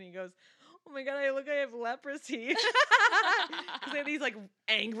shaved, and he goes, "Oh my God, I look like I have leprosy." Because they had these like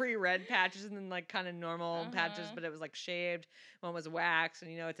angry red patches and then like kind of normal patches, but it was like shaved. One was waxed,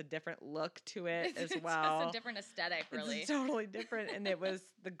 and it's a different look to it as well. It's just a different aesthetic, really. It's totally different, and it was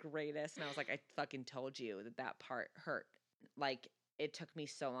the greatest. And I was like, "I fucking told you that part hurt." Like, it took me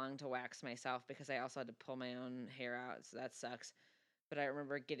so long to wax myself because I also had to pull my own hair out, so that sucks. But I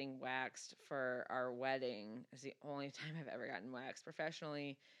remember getting waxed for our wedding. It's the only time I've ever gotten waxed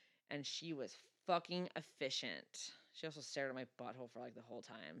professionally, and she was fucking efficient. She also stared at my butthole for like the whole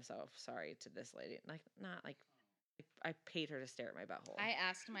time. So sorry to this lady. Like, not like I paid her to stare at my butthole. I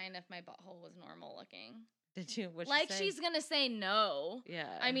asked mine if my butthole was normal looking. Did you? What'd Like, she say? she's gonna say no.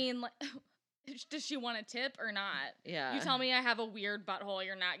 Yeah. I mean, like, does she want a tip or not? Yeah. You tell me I have a weird butthole,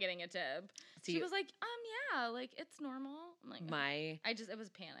 you're not getting a tip. See, She was like, yeah, like, it's normal. I'm like, it was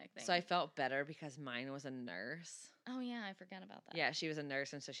a panic thing. So I felt better because mine was a nurse. Oh, yeah, I forgot about that. Yeah, she was a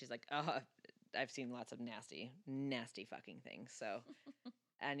nurse, and so she's like, "Oh, I've seen lots of nasty, nasty fucking things. So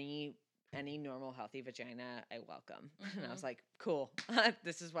any normal, healthy vagina, I welcome." And I was like, "Cool.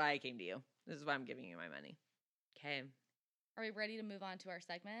 This is why I came to you. This is why I'm giving you my money." Okay. Are we ready to move on to our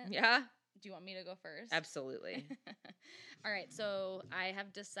segment? Yeah. Do you want me to go first? Absolutely. All right, so I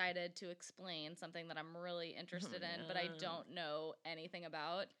have decided to explain something that I'm really interested in, but I don't know anything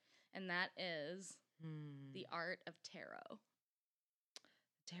about, and that is the art of tarot.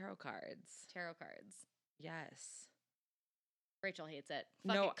 Tarot cards. Tarot cards. Yes. Rachel hates it.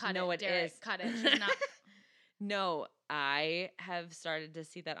 It Derek, is. Cut it. She's not. No, I have started to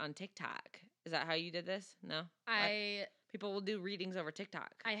see that on TikTok. Is that how you did this? No? People will do readings over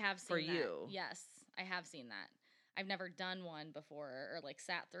TikTok. I have seen for that. you. Yes, I have seen that. I've never done one before or like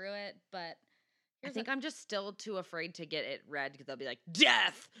sat through it, but I think I'm just still too afraid to get it read because they'll be like,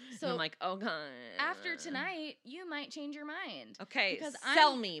 "Death!" So and I'm like, "Oh God." After tonight, you might change your mind. Okay, because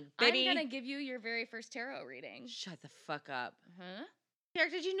sell me, baby. I'm going to give you your very first tarot reading. Shut the fuck up. Huh?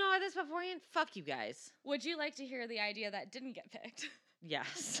 Derek, did you know this beforehand? Fuck you guys. Would you like to hear the idea that didn't get picked?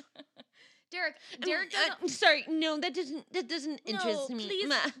 Yes. Derek doesn't. Sorry, no, that doesn't interest me.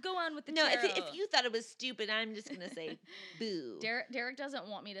 Please go on with the no. tarot. If you thought it was stupid, I'm just gonna say boo. Derek doesn't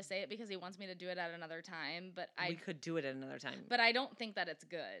want me to say it because he wants me to do it at another time, but we could do it at another time. But I don't think that it's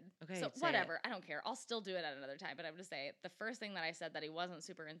good. Okay, so say whatever. it. I don't care. I'll still do it at another time. But I'm gonna say the first thing that I said that he wasn't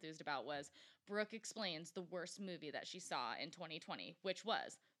super enthused about was Brooke explains the worst movie that she saw in 2020, which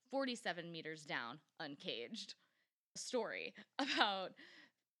was 47 Meters Down, Uncaged. A story about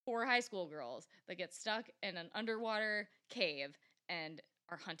 4 high school girls that get stuck in an underwater cave and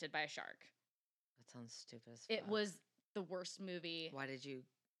are hunted by a shark. That sounds stupid as fuck. It was the worst movie. Why did you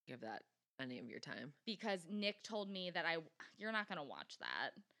give that any of your time? Because Nick told me that you're not gonna watch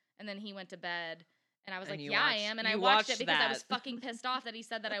that, and then he went to bed, and I was like, yeah, I am, and I watched it because I was fucking pissed off that he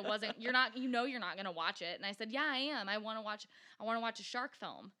said that I wasn't. You're not gonna watch it, and I said, yeah, I am. I want to watch a shark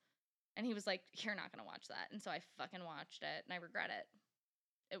film, and he was like, you're not gonna watch that, and so I fucking watched it, and I regret it.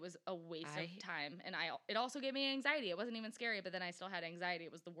 It was a waste I- of time. And it also gave me anxiety. It wasn't even scary, but then I still had anxiety.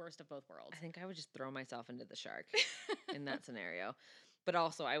 It was the worst of both worlds. I think I would just throw myself into the shark in that scenario. But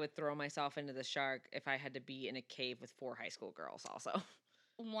also, I would throw myself into the shark if I had to be in a cave with 4 high school girls, also.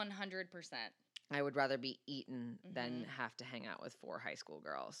 100%. I would rather be eaten than Mhm. have to hang out with 4 high school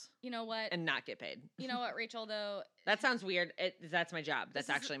girls You know what? and not get paid. You know what, Rachel, though? That sounds weird. That's my job. That's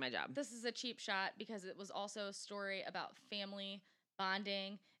This is- actually my job. This is a cheap shot because it was also a story about family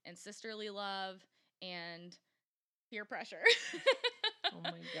bonding and sisterly love and peer pressure. Oh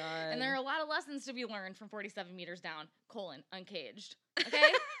my god. And there are a lot of lessons to be learned from 47 meters down, uncaged.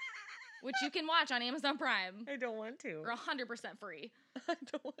 Okay? Which you can watch on Amazon Prime I don't want to. for 100% free I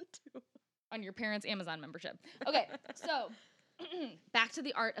don't want to. on your parents' Amazon membership. Okay, so back to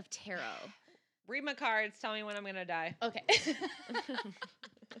the art of tarot. Read my cards. Tell me when I'm gonna die. Okay.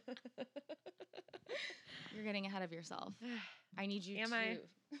 You're getting ahead of yourself. I need you Am to. I?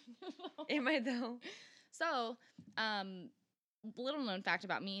 Am I though? So, little known fact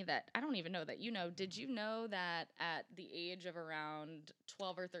about me that I don't even know that you know. Did you know that at the age of around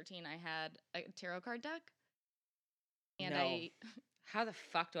 12 or 13, I had a tarot card deck? And No. How the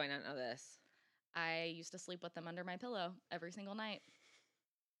fuck do I not know this? I used to sleep with them under my pillow every single night.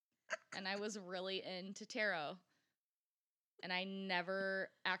 And I was really into tarot. And I never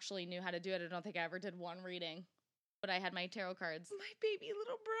actually knew how to do it. I don't think I ever did one reading. But I had my tarot cards. My baby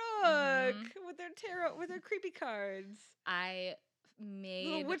little Brooke with their tarot, with her creepy cards. I made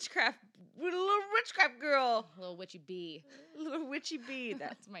Little witchcraft girl. little witchy bee. Little witchy bee.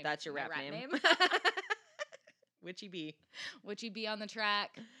 That's your my rap name. Witchy bee. Witchy bee on the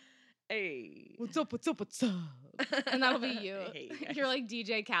track. Hey. What's up? What's up? What's up? And that'll be you. I hate you guys. You're like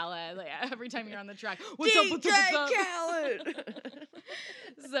DJ Khaled. Like every time you're on the track. What's up? What's up? DJ What's up? Khaled.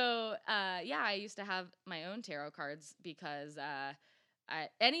 So yeah, I used to have my own tarot cards because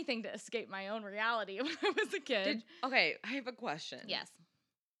anything to escape my own reality when I was a kid. Okay, I have a question. Yes,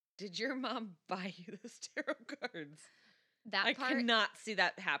 Did your mom buy you those tarot cards? that I part. cannot see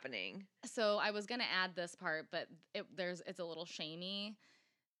that happening. So I was gonna add this part, but it's a little shamey.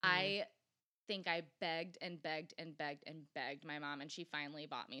 I think I begged and begged and begged and begged my mom, and she finally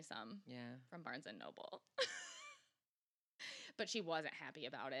bought me some Yeah. from Barnes and Noble. But she wasn't happy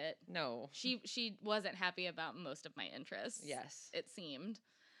about it. No. She wasn't happy about most of my interests. Yes. It seemed.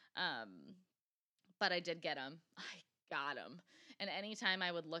 But I did get them. I got them. And anytime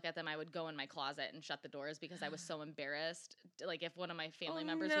I would look at them, I would go in my closet and shut the doors because I was so embarrassed. Like if one of my family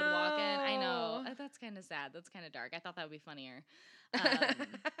members would walk in. I know. no. That's kind of sad. That's kind of dark. I thought that would be funnier.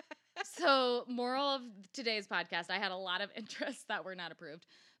 So moral of today's podcast, I had a lot of interests that were not approved,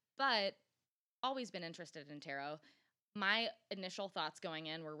 but always been interested in tarot. My initial thoughts going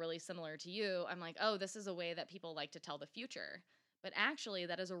in were really similar to you. I'm like, oh, this is a way that people like to tell the future. But actually,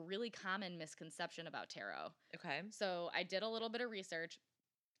 that is a really common misconception about tarot. Okay. So I did a little bit of research.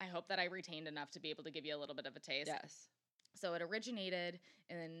 I hope that I retained enough to be able to give you a little bit of a taste. Yes. So it originated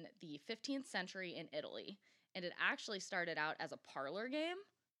in the 15th century in Italy. And it actually started out as a parlor game.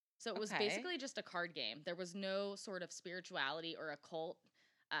 So it was Okay. basically just a card game. There was no sort of spirituality or occult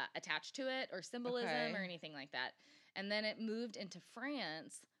attached to it or symbolism Okay. or anything like that. And then it moved into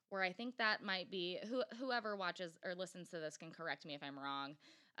France, where I think that might be whoever watches or listens to this can correct me if I'm wrong.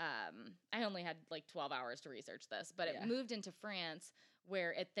 I only had like 12 hours to research this, but Yeah. it moved into France,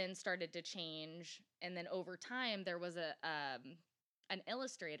 where it then started to change. And then over time, there was an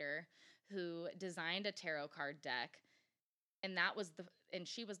illustrator who designed a tarot card deck, and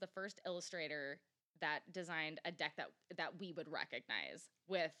she was the first illustrator that designed a deck that we would recognize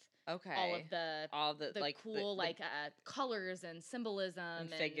with Okay. all of the like cool colors and symbolism and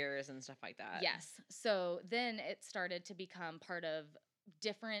figures and stuff like that. Yes. So then it started to become part of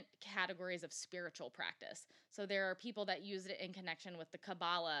different categories of spiritual practice. So there are people that use it in connection with the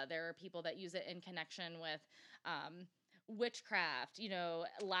Kabbalah. There are people that use it in connection with witchcraft.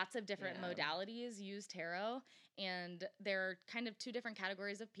 Lots of different Yeah. modalities use tarot. And there are kind of two different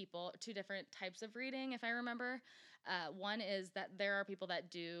categories of people, two different types of reading, if I remember. One is that there are people that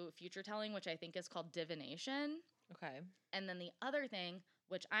do future telling, which I think is called divination. Okay. And then the other thing,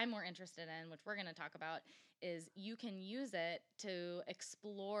 which I'm more interested in, which we're going to talk about, is you can use it to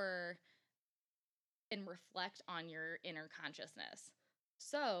explore and reflect on your inner consciousness.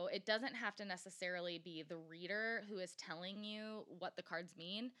 So it doesn't have to necessarily be the reader who is telling you what the cards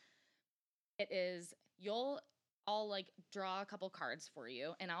mean. I'll draw a couple cards for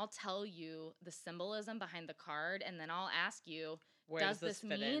you, and I'll tell you the symbolism behind the card, and then I'll ask you, Where does this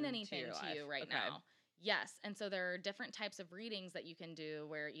fit mean into anything your to you life? right Okay. now? Yes. And so there are different types of readings that you can do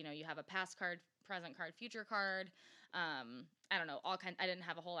where, you have a past card, present card, future card. I don't know, I didn't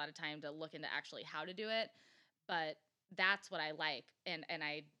have a whole lot of time to look into actually how to do it, but that's what I like. And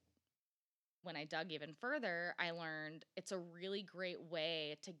when I dug even further, I learned it's a really great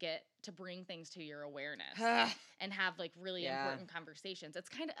way to bring things to your awareness and have like really Yeah. important conversations. It's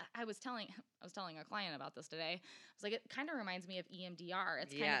kind of, I was telling a client about this today. I was like, it kind of reminds me of EMDR.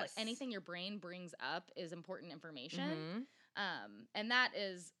 It's kind of like Yes. anything your brain brings up is important information. Mhm. And that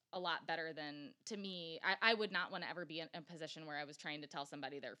is a lot better than, to me, I would not want to ever be in a position where I was trying to tell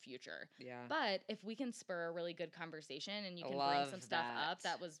somebody their future. Yeah. But if we can spur a really good conversation and you I can bring some love stuff up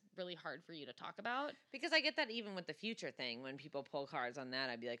that. that was really hard for you to talk about. Because I get that even with the future thing, when people pull cards on that,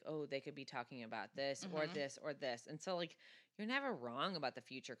 I'd be like, oh, they could be talking about this or Mhm. this or this. And so, like, you're never wrong about the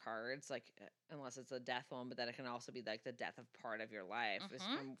future cards, like, unless it's a death one, but that it can also be like the death of part of your life, is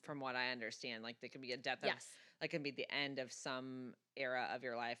Mhm. from what I understand. Like, there could be a death of, Yes. like, it can be the end of some era of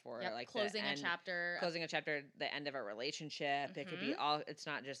your life, or Yep. like Closing the a end, chapter. closing a chapter, the end of a relationship. It could be Mhm. all, it's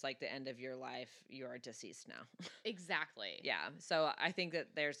not just like the end of your life. You are deceased now. Exactly. Yeah. So I think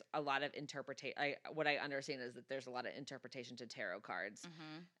that there's a lot of interpretation. What I understand is that there's a lot of interpretation to tarot cards.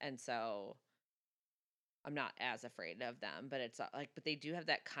 Mhm. And so I'm not as afraid of them, but it's like, but they do have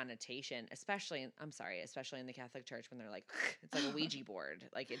that connotation, especially especially in the Catholic Church, when they're like, it's like a Ouija board.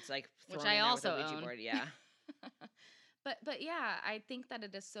 Like, it's like Which thrown I in there with a also Ouija own. board. Yeah. But yeah, I think that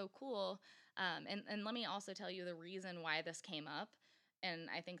it is so cool. And let me also tell you the reason why this came up, and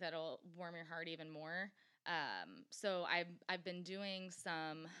I think that'll warm your heart even more. So I've been doing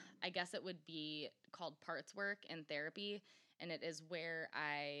some, I guess it would be called parts work in therapy, and it is where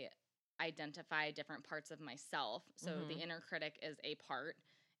I identify different parts of myself. So the Mhm. inner critic is a part,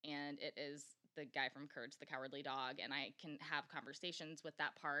 and it is the guy from Courage the Cowardly Dog, and I can have conversations with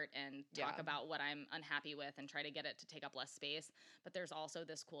that part and talk Yeah. about what I'm unhappy with and try to get it to take up less space. But there's also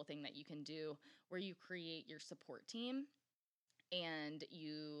this cool thing that you can do where you create your support team, and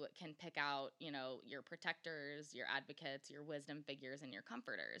you can pick out, your protectors, your advocates, your wisdom figures, and your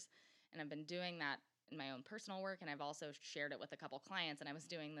comforters. And I've been doing that in my own personal work, and I've also shared it with a couple clients. And I was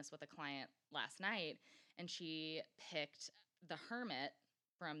doing this with a client last night, and she picked the Hermit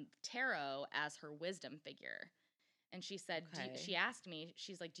from tarot as her wisdom figure. And she said, Okay. she asked me,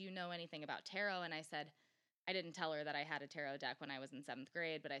 she's like, do you know anything about tarot? And I said, I didn't tell her that I had a tarot deck when I was in seventh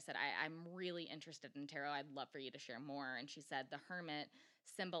grade, but I said, I'm really interested in tarot. I'd love for you to share more. And she said, the Hermit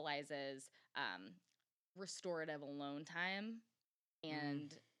symbolizes restorative alone time Mm.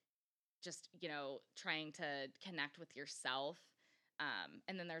 and just, trying to connect with yourself.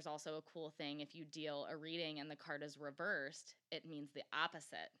 And then there's also a cool thing, if you deal a reading and the card is reversed, it means the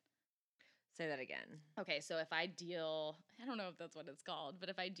opposite. Say that again. Okay, so if I deal, I don't know if that's what it's called, but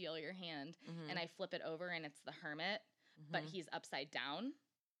if I deal your hand and Mhm. I flip it over and it's the Hermit, but Mhm. he's upside down,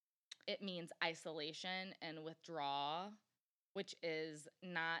 it means isolation and withdraw, which is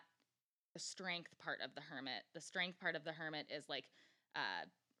not the strength part of the Hermit. The strength part of the Hermit is like uh,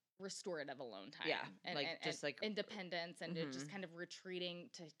 restorative alone time, Yeah. and, Like, and, and just like, independence, and just mhm. kind of retreating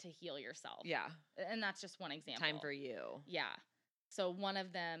to heal yourself. Yeah. And that's just one Time example. for you. Yeah. So one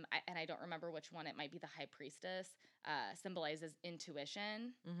of them, and I don't remember which one, it might be the High Priestess, symbolizes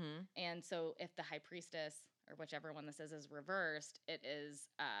intuition. Mhm. And so if the High Priestess, or whichever one this is reversed, it is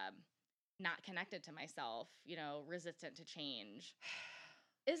not connected to myself, resistant to change.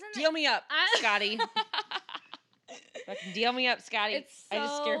 Isn't it? Deal me up, Scotty. Fucking deal me up, Scotty. I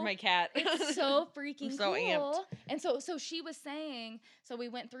just scared my cat. It's so freaking I'm so cool. amped. And so she was saying, so we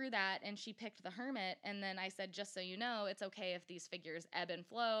went through that and she picked the Hermit. And then I said, just so you know, it's okay if these figures ebb and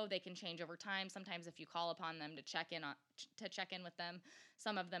flow. They can change over time. Sometimes if you call upon them to check in with them,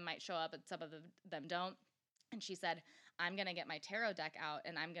 some of them might show up and some of them don't. And she said, I'm going to get my tarot deck out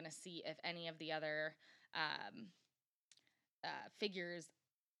and I'm going to see if any of the other figures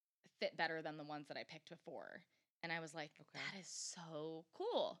fit better than the ones that I picked before. And I was like, Okay. that is so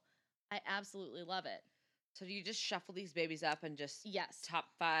cool. I absolutely love it. So do you just shuffle these babies up and just Yes. top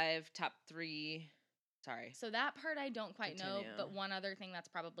 5, top 3? Sorry. So that part I don't quite know, Continue. but one other thing that's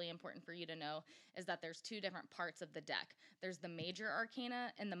probably important for you to know is that there's two different parts of the deck. There's the major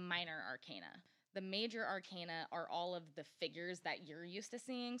arcana and the minor arcana. The major arcana are all of the figures that you're used to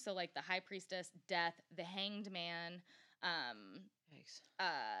seeing. So like the High Priestess, Death, the Hanged Man, Thanks.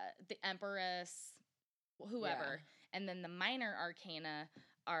 the Empress, whoever. Yeah. And then the minor arcana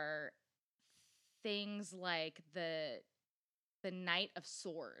are things like the Knight of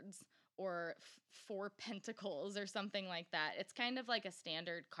Swords or 4 Pentacles or something like that. It's kind of like a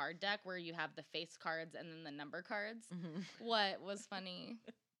standard card deck where you have the face cards and then the number cards. Mhm. What was funny?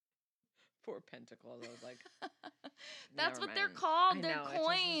 4 Pentacles. I was like, That's never what they're mind. called. I They're know, it just is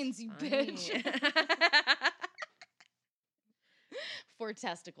coins, you funny. bitch. For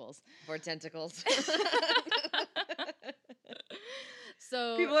testicles. For tentacles.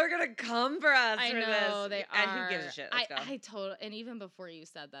 So people are gonna come for us. I for know this. they And are. who gives a shit? Let's go. I totally. And even before you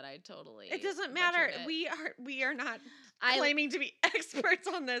said that, I totally. It doesn't matter. butchered it. We are not claiming to be experts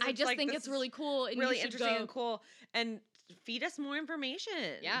on this. I It's just like, think this it's is really cool and really you should interesting go. and cool. And feed us more information.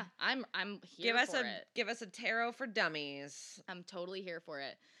 Yeah, I'm here for it. Give us a tarot for dummies. I'm totally here for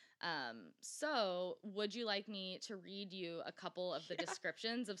it. So would you like me to read you a couple of the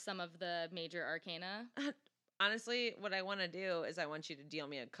descriptions of some of the major arcana? Honestly, what I want to do is I want you to deal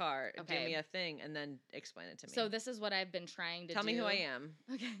me a card, give Okay. me a thing, and then explain it to me. So this is what I've been trying to Tell do. me who I am.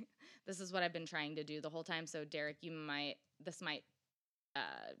 Okay. This is what I've been trying to do the whole time. So Derek, this might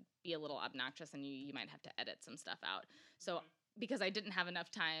be a little obnoxious and you might have to edit some stuff out. So because I didn't have enough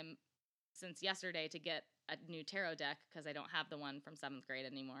time since yesterday to get a new tarot deck because I don't have the one from 7th grade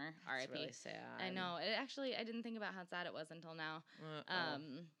anymore. That's R.I.P. really sad. I know. I didn't think about how sad it was until now.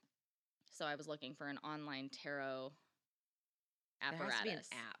 So I was looking for an online tarot apparatus. There has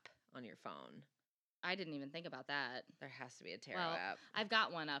to be an app on your phone. I didn't even think about that. There has to be a tarot Well, app. I've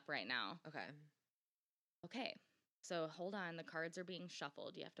got one up right now. Okay. So hold on. The cards are being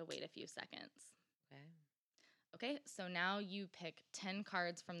shuffled. You have to wait a few seconds. Okay. So now you pick 10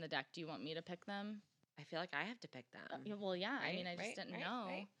 cards from the deck. Do you want me to pick them? I feel like I have to pick them. Well, yeah. I Right, mean, I just didn't know.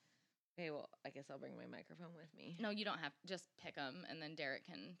 right. Okay, well, I guess I'll bring my microphone with me. No, you don't have. Just pick them, and then Derek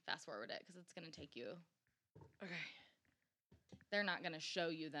can fast forward it because it's going to take you. Okay. They're not going to show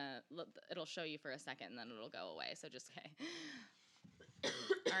you it'll show you for a second, and then it'll go away. So just, okay.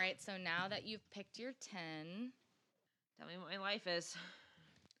 All right, so now that you've picked your 10. Tell me what my life is.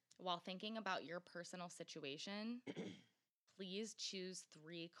 While thinking about your personal situation, please choose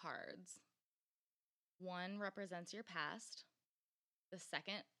 3 cards. 1 represents your past, the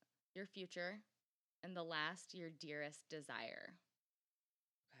second, your future, and the last, your dearest desire.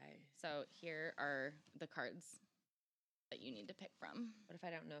 Okay. So here are the cards that you need to pick from. What if I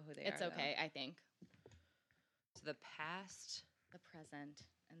don't know who they are? It's okay, I think. So the past, the present,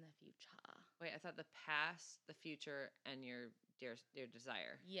 and the future. Wait, I thought the past, the future, and your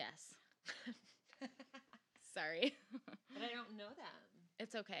desire. Yes. Sorry. But I don't know them.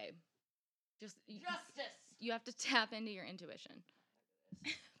 It's okay. Just Justice. You have to tap into your intuition.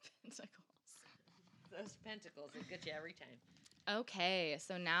 Pentacles. Those pentacles will get you every time. Okay,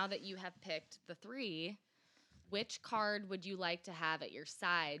 so now that you have picked the 3, which card would you like to have at your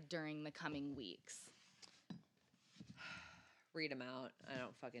side during the coming weeks? Read them out. I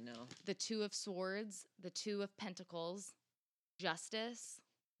don't fucking know. The 2 of Swords, the 2 of Pentacles, Justice,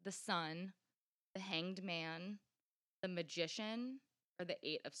 the Sun, the Hanged Man, the Magician, or the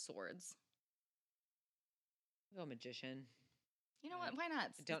 8 of Swords. I'll go Magician. You know what? Why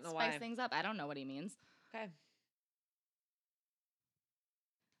not? I don't know Spice why. things up. I don't know what he means. Okay.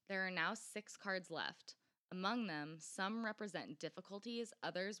 There are now 6 cards left. Among them, some represent difficulties,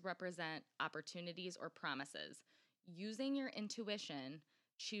 others represent opportunities or promises. Using your intuition,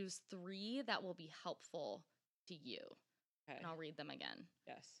 choose 3 that will be helpful to you. Okay. And I'll read them again.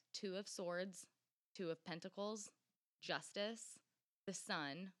 Yes. 2 of Swords, 2 of Pentacles, Justice, the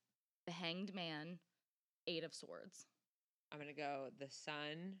Sun, the Hanged Man, 8 of Swords. I'm going to go the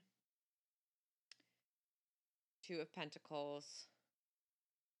Sun, 2 of Pentacles.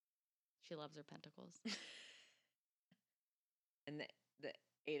 She loves her pentacles. And the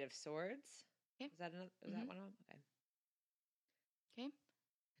 8 of Swords. Okay. Is that that one of them? Okay. Okay.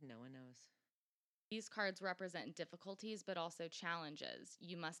 No one knows. These cards represent difficulties, but also challenges.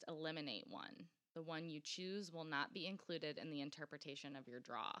 You must eliminate one. The one you choose will not be included in the interpretation of your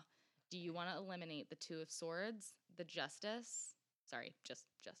draw. Do you want to eliminate the 2 of Swords, the Justice,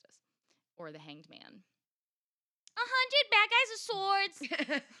 or the Hanged Man? 100 bad guys with swords.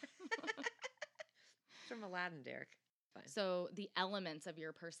 It's from Aladdin, Derek. Fine. So the elements of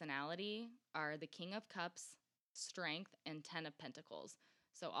your personality are the King of Cups, Strength, and 10 of Pentacles.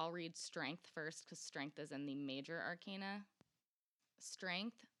 So I'll read Strength first because Strength is in the major arcana.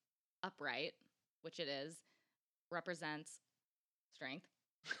 Strength, upright, which it is, represents strength,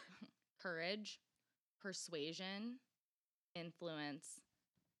 courage, persuasion, influence,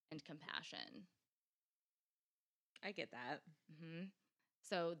 and compassion. I get that. Mm-hmm.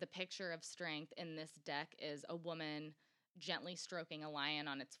 So the picture of strength in this deck is a woman gently stroking a lion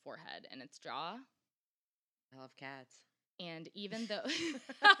on its forehead and its jaw. I love cats. And even though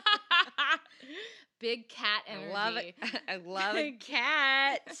big cat energy. I love it. I love a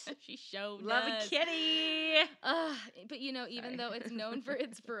cat. She showed Love us. a kitty. But even though it's known for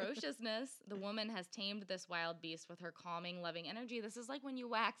its ferociousness, the woman has tamed this wild beast with her calming, loving energy. This is like when you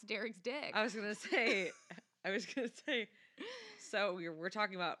wax Derek's dick. I was gonna say, So we're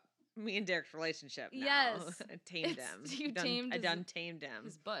talking about me and Derek's relationship now. Yes. I tamed him. You tamed I his- done tamed him.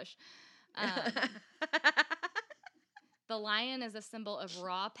 His bush. The lion is a symbol of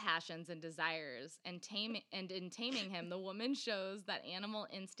raw passions and desires, and in taming him, the woman shows that animal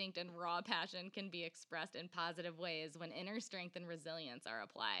instinct and raw passion can be expressed in positive ways when inner strength and resilience are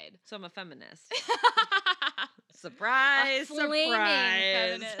applied. So I'm a feminist. Surprise! Flaming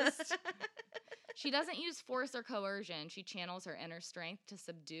surprise! feminist. She doesn't use force or coercion. She channels her inner strength to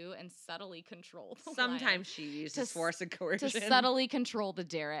subdue and subtly control the lion. Sometimes she uses force and coercion. To subtly control the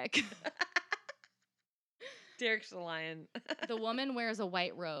Derek. Derek's the lion. The woman wears a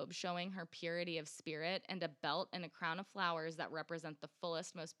white robe, showing her purity of spirit, and a belt and a crown of flowers that represent the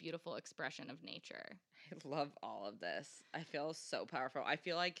fullest, most beautiful expression of nature. I love all of this. I feel so powerful. I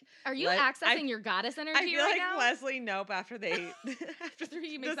feel like Are you accessing your goddess energy I feel right like now? Leslie Knope after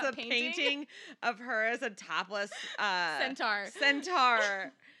He makes does that a painting? painting of her as a topless Centaur.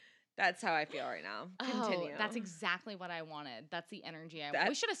 Centaur. That's how I feel right now. Continue. Oh, that's exactly what I wanted. That's the energy I That-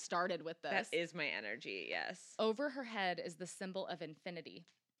 We should have started with this. That is my energy, yes. Over her head is the symbol of infinity,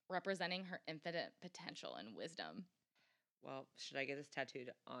 representing her infinite potential and wisdom. Well, should I get this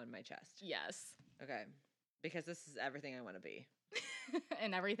tattooed on my chest? Yes. Okay. Because this is everything I want to be.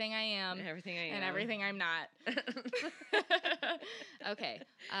 And everything I am. And everything I am. And everything I'm not. Okay.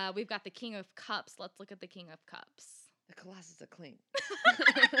 We've got the King of Cups. Let's look at the King of Cups. The Colossus of Clink.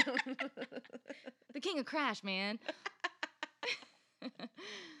 The King of Crash, man.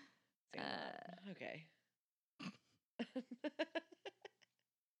 Okay.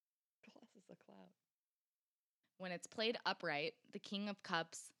 Colossus of Cloud. When it's played upright, the King of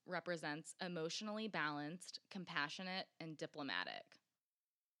Cups represents emotionally balanced, compassionate, and diplomatic.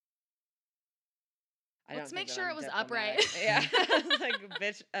 Let's make sure it was upright. Yeah. Like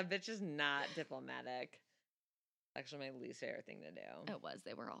a bitch is not diplomatic. Actually my least favorite thing to do. It was.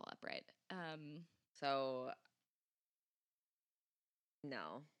 They were all upright. So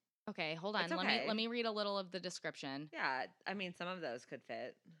no. Okay, hold on. It's Let okay. me read a little of the description. Yeah, I mean some of those could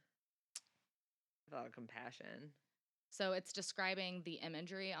fit. With a lot of compassion. So it's describing the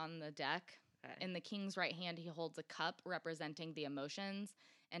imagery on the deck. Okay. In the king's right hand, he holds a cup representing the emotions,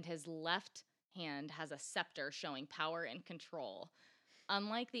 and his left hand has a scepter showing power and control.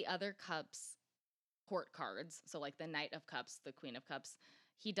 Unlike the other cups, court cards, so like the Knight of Cups, the Queen of Cups,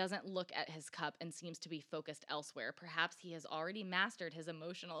 he doesn't look at his cup and seems to be focused elsewhere. Perhaps he has already mastered his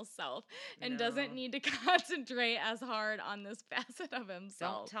emotional self and doesn't No. need to concentrate as hard on this facet of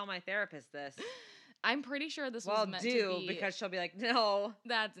himself. Don't tell my therapist this. I'm pretty sure this Well, was meant to be. because she'll be like, no.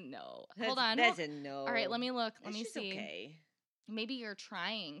 That's no. That's, Hold on. That's a no. All right, let me look. Let me She's see. Okay. Maybe you're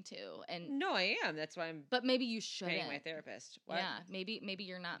trying to, and No, I am. That's why I'm but maybe you shouldn't. paying my therapist. What? Yeah, maybe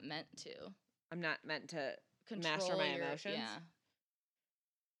you're not meant to I'm not meant to control master my your, emotions. Yeah.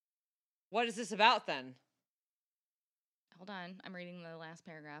 What is this about then? Hold on. I'm reading the last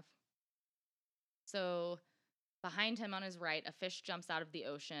paragraph. So, behind him on his right, a fish jumps out of the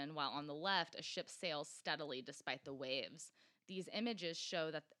ocean, while on the left, a ship sails steadily despite the waves. These images show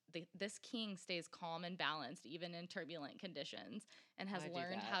that this king stays calm and balanced even in turbulent conditions and has I do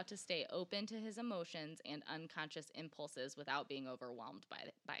learned that. how to stay open to his emotions and unconscious impulses without being overwhelmed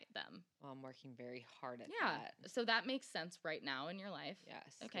by them. Well, I'm working very hard at Yeah. that. So that makes sense right now in your life.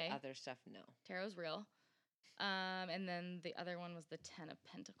 Yes. Okay. The other stuff, no. Tarot's real. And then the other one was the Ten of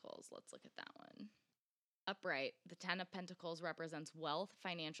Pentacles. Let's look at that one. Upright, the Ten of Pentacles represents wealth,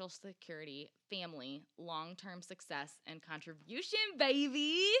 financial security, family, long-term success, and contribution,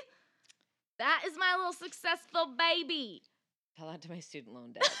 baby. That is my little successful baby. Tell that to my student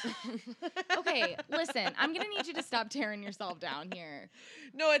loan debt. Okay, listen, I'm going to need you to stop tearing yourself down here.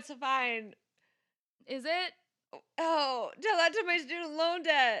 No, it's fine. Is it? Oh, tell that to my student loan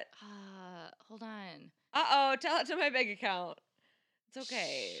debt. Hold on. Uh-oh, tell it to my bank account. It's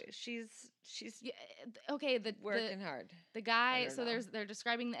okay. She's Yeah, okay, working hard. the guy, don't so know. they're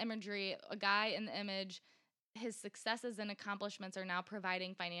describing the imagery, a guy in the image, his successes and accomplishments are now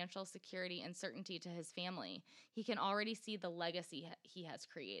providing financial security and certainty to his family. He can already see the legacy he has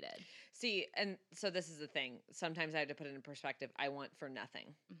created. See, and so this is the thing. Sometimes I have to put it in perspective. I want for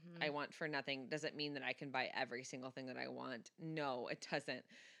nothing. Mhm. I want for nothing. Does it mean that I can buy every single thing that I want? No, it doesn't.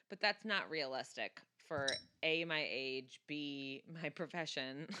 But that's not realistic for A, my age, B, my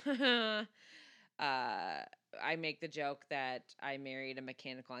profession. I make the joke that I married a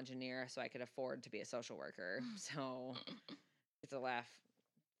mechanical engineer so I could afford to be a social worker. So it's a laugh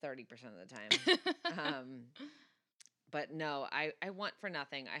 30% of the time. But no, I want for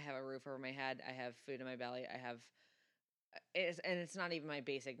nothing. I have a roof over my head. I have food in my belly. I have and it's not even my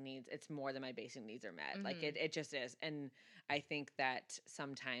basic needs. It's more than my basic needs are met. Like Mhm. it just is. And I think that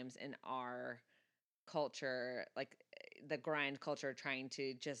sometimes in our culture, like the grind culture, trying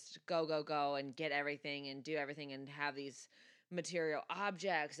to just go, go, go and get everything and do everything and have these material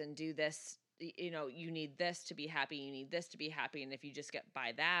objects and do this, you need this to be happy, you need this to be happy. And if you just get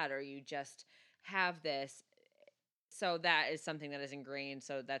by that, or you just have this, so that is something that is ingrained.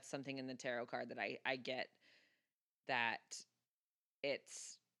 So that's something in the tarot card that I get, that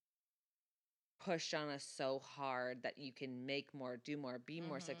it's pushed on us so hard that you can make more, do more, be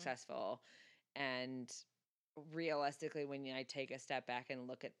more Mhm. successful. And realistically, when I take a step back and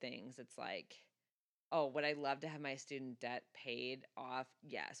look at things, it's like, oh, would I love to have my student debt paid off?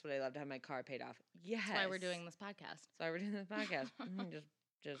 Yes. Would I love to have my car paid off? Yes. That's why we're doing this podcast. So we're doing this podcast.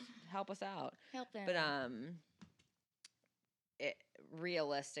 Just help us out. Help them. But it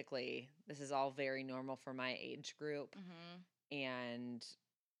realistically, this is all very normal for my age group, Mhm. and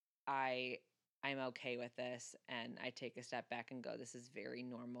I'm okay with this, and I take a step back and go, this is very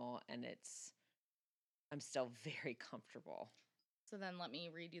normal, and I'm still very comfortable. So then let me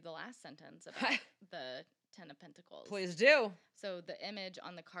read you the last sentence about the 10 of Pentacles. Please do. So the image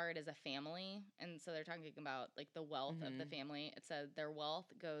on the card is a family, and so they're talking about like the wealth of the family. It said their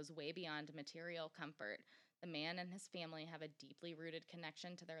wealth goes way beyond material comfort. The man and his family have a deeply rooted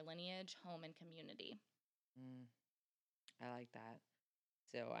connection to their lineage, home, and community. I like that.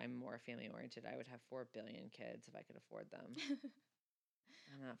 So I'm more family oriented. I would have 4 billion kids if I could afford them.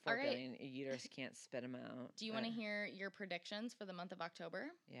 Not 4 All right. billion. A uterus can't spit them out. Do you want to hear your predictions for the month of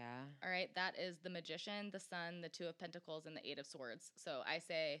October? Yeah. All right, that is the Magician, the Sun, the Two of Pentacles, and the Eight of Swords. So I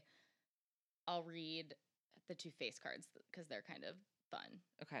say I'll read the two face cards because they're kind of fun.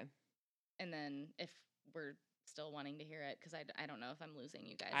 Okay. And then if we're still wanting to hear it, because I don't know if I'm losing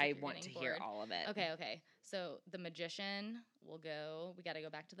you guys. I want to hear all of it. Okay. So the Magician will go. We got to go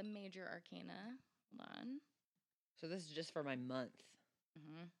back to the major arcana. Hold on. So this is just for my month.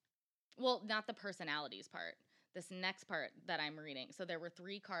 Mm-hmm. Well, not the personalities part. This next part that I'm reading. So there were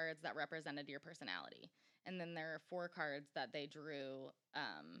 3 cards that represented your personality. And then there are 4 cards that they drew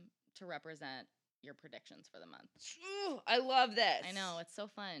to represent your predictions for the month. Ooh, I love this. I know, it's so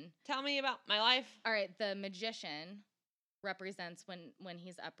fun. Tell me about my life. All right, the Magician represents when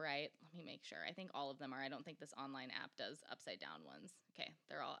he's upright. Let me make sure. I think all of them are. I don't think this online app does upside down ones. Okay,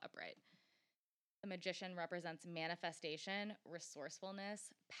 they're all upright. The Magician represents manifestation,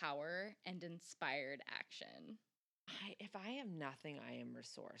 resourcefulness, power, and inspired action. If I am nothing, I am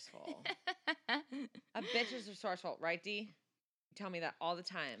resourceful. A bitch is resourceful, right, Dee? You tell me that all the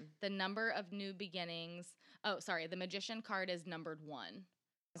time. The number of new beginnings. Oh, sorry. The Magician card is numbered 1.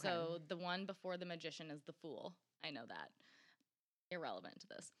 Okay. So the one before the Magician is the Fool. I know that. Irrelevant to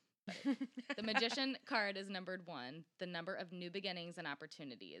this. The Magician card is numbered 1. The number of new beginnings and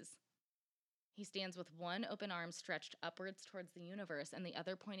opportunities. He stands with one open arm stretched upwards towards the universe and the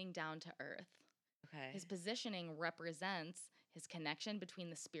other pointing down to earth. Okay. His positioning represents his connection between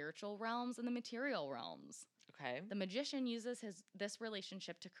the spiritual realms and the material realms. Okay. The Magician uses this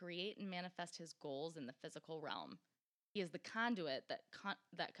relationship to create and manifest his goals in the physical realm. He is the conduit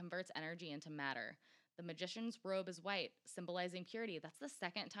that converts energy into matter. The Magician's robe is white, symbolizing purity. That's the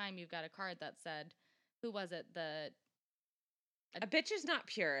second time you've got a card that said, who was it? A bitch is not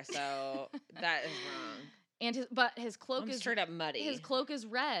pure, so that is wrong. And his cloak is straight up muddy. His cloak is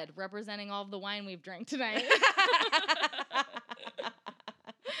red, representing all of the wine we've drank tonight.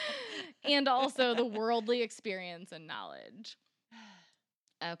 And also the worldly experience and knowledge.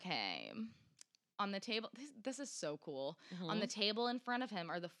 Okay. On the table, this is so cool. Mm-hmm. On the table in front of him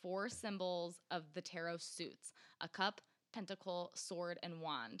are the 4 symbols of the tarot suits: a cup, pentacle, sword, and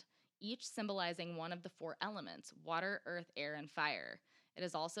wand, each symbolizing one of the 4 elements: water, earth, air, and fire. It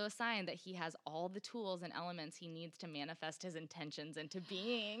is also a sign that he has all the tools and elements he needs to manifest his intentions into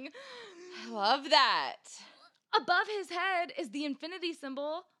being. I love that. Above his head is the infinity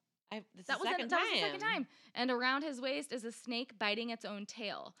symbol. That was the second time. And around his waist is a snake biting its own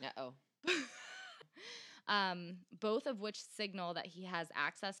tail. Uh-oh. Both of which signal that he has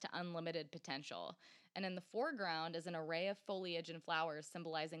access to unlimited potential. And in the foreground is an array of foliage and flowers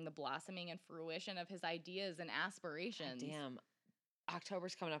symbolizing the blossoming and fruition of his ideas and aspirations. God damn.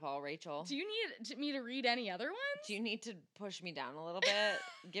 October's coming up, all Rachel. Do you need me to read any other ones? Do you need to push me down a little bit?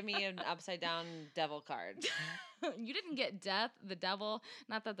 Give me an upside down devil card. You didn't get death, the devil.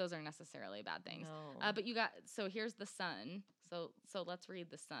 Not that those are necessarily bad things. No. But you got, so here's the sun. So let's read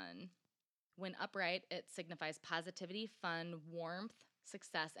the sun. When upright, it signifies positivity, fun, warmth,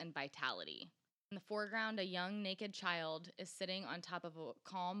 success, and vitality. In the foreground, a young naked child is sitting on top of a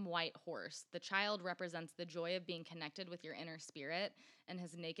calm white horse. The child represents the joy of being connected with your inner spirit, and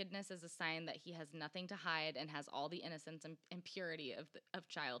his nakedness is a sign that he has nothing to hide and has all the innocence and purity of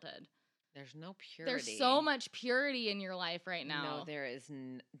childhood. There's no purity. There's so much purity in your life right now. No, there is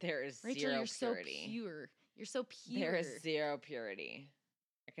Rachel, zero you're purity. so pure. You're so pure. There is zero purity.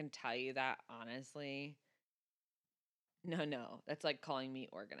 I can tell you that honestly. No, that's like calling me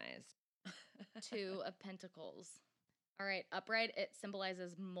organized. 2 of Pentacles. All right, upright, it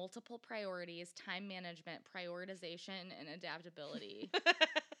symbolizes multiple priorities, time management, prioritization, and adaptability.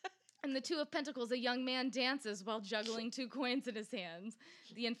 And the 2 of Pentacles, a young man dances while juggling 2 coins in his hands.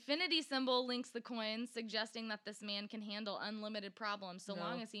 The infinity symbol links the coins, suggesting that this man can handle unlimited problems so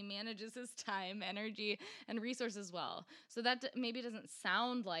long as he manages his time, energy, and resources well. So that maybe doesn't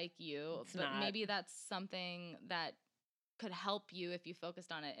sound like you, but maybe that's something that could help you if you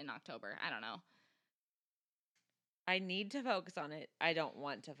focused on it in October. I don't know. I need to focus on it. I don't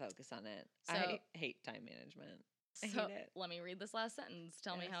want to focus on it. So, I hate time management. I hate it. Let me read this last sentence.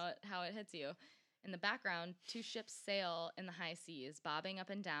 Tell me how it hits you. In the background, 2 ships sail in the high seas, bobbing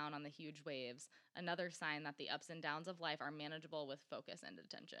up and down on the huge waves. Another sign that the ups and downs of life are manageable with focus and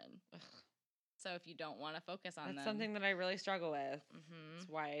attention. Ugh. So if you don't want to focus on That's something that I really struggle with. Mm-hmm. That's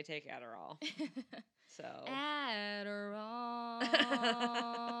why I take Adderall. So Adderall.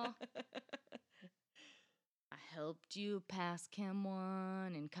 I helped you pass Chem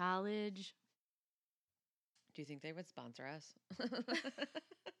 1 in college. Do you think they would sponsor us?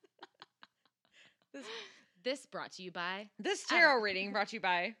 This brought to you by... This tarot reading brought to you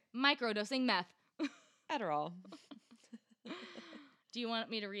by... Microdosing meth. Adderall. Do you want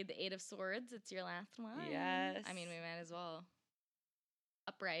me to read the 8 of Swords? It's your last one. Yes. I mean, we might as well.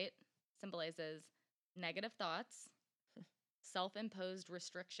 Upright symbolizes negative thoughts, self-imposed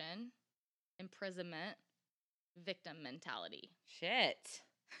restriction, imprisonment, victim mentality. Shit.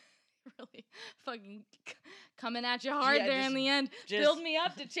 Really fucking coming at you hard there in the end. Just build me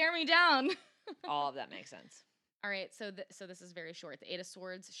up to tear me down. All of that makes sense. All right, so this is very short. The 8 of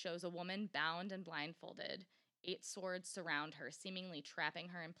Swords shows a woman bound and blindfolded. 8 swords surround her, seemingly trapping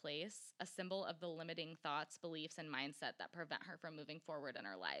her in place, a symbol of the limiting thoughts, beliefs, and mindset that prevent her from moving forward in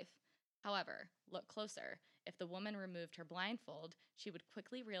her life. However, look closer. If the woman removed her blindfold, she would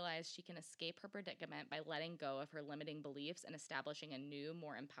quickly realize she can escape her predicament by letting go of her limiting beliefs and establishing a new,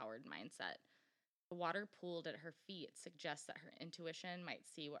 more empowered mindset. The water pooled at her feet suggests that her intuition might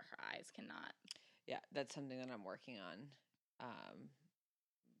see what her eyes cannot. Yeah, that's something that I'm working on.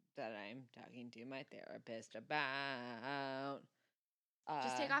 That I'm talking to my therapist about.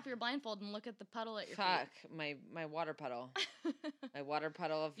 Just take off your blindfold and look at the puddle at your feet. Fuck, my water puddle. My water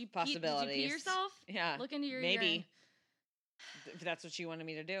puddle of possibilities. Did you pee yourself? Yeah. Look into your maybe. If that's what you wanted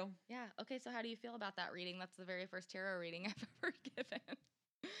me to do. Yeah. Okay, so how do you feel about that reading? That's the very first tarot reading I've ever given.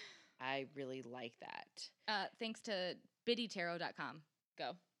 I really like that. Thanks to biddytarot.com.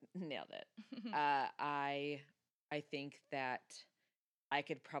 Go. Nailed it. I think that I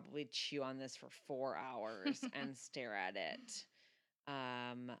could probably chew on this for 4 hours and stare at it.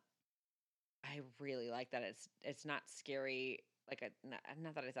 I really like that it's not scary. Like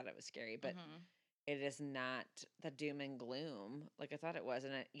not that I thought it was scary, but it is not the doom and gloom like I thought it was.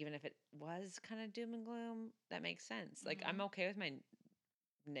 And even if it was kind of doom and gloom, that makes sense. Like I'm okay with my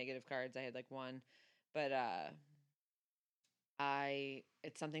negative cards. I had like 1, but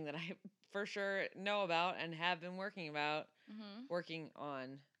it's something that I for sure know about and have been working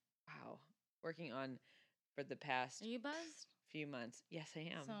on for the past Are you buzzed? few months. Yes, I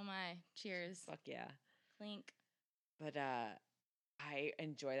am. So am I. Cheers. Fuck yeah. Clink. But I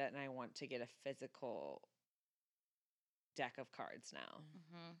enjoy that, and I want to get a physical deck of cards now.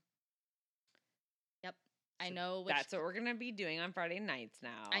 Yep. So I know that's what we're going to be doing on Friday nights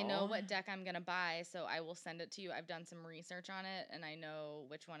now. I know what deck I'm going to buy, so I will send it to you. I've done some research on it, and I know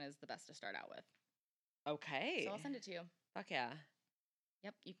which one is the best to start out with. Okay. So I'll send it to you. Fuck yeah.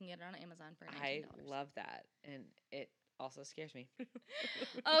 Yep, you can get it on Amazon for $19. I love that, and it also scares me.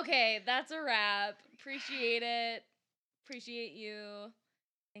 Okay, that's a wrap. Appreciate it. Appreciate you.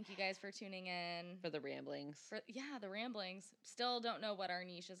 Thank you guys for tuning in. For the ramblings. The ramblings. Still don't know what our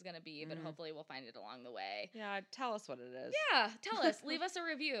niche is going to be, but hopefully we'll find it along the way. Yeah, tell us what it is. Yeah, tell us. Leave us a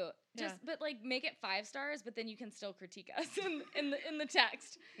review. But like make it 5 stars, but then you can still critique us in the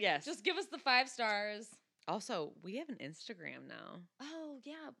text. Yes. Just give us the 5 stars. Also, we have an Instagram now. Oh,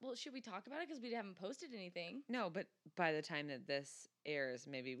 yeah. Well, should we talk about it? Because we haven't posted anything. No, but by the time that this airs,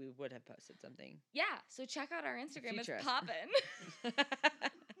 maybe we would have posted something. Yeah, so check out our Instagram. Future It's us. poppin'.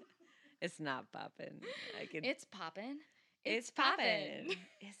 It's not poppin'. It's poppin'. It's poppin'.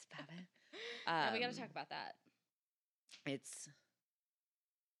 It's poppin'. Yeah, we got to talk about that. It's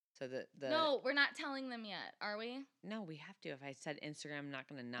so the No, we're not telling them yet, are we? No, we have to. If I said Instagram, I'm not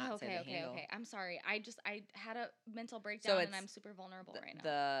going to not say the handle. Okay. I'm sorry. I had a mental breakdown and I'm super vulnerable right now.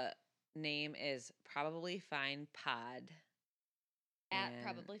 The name is Probably Fine Pod. At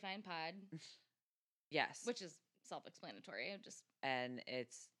Probably Fine Pod. Yes. Which is self-explanatory. And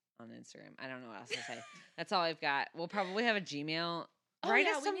it's on Instagram. I don't know what else to say. That's all I've got. We'll probably have a Gmail. Write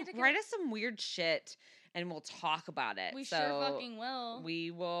us some weird shit and we'll talk about it. We sure fucking will.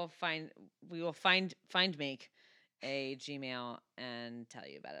 We will make a Gmail and tell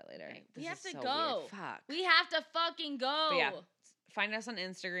you about it later. Okay. We have to go. Weird. Fuck. We have to fucking go. But yeah, find us on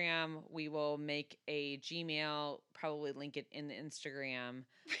Instagram. We will make a Gmail, probably link it in the Instagram,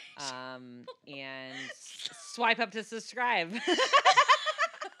 and swipe up to subscribe. Why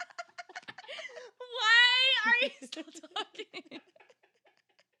are you still talking?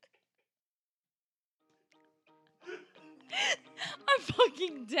 I'm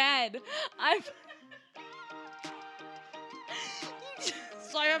fucking dead.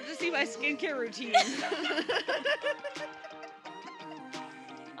 Swipe up to see my skincare routine.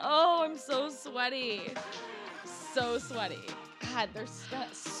 Oh, I'm so sweaty. So sweaty. God, there's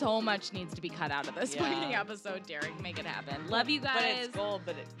so much needs to be cut out of this fucking episode, Derek. Make it happen. Love you guys. But it's gold,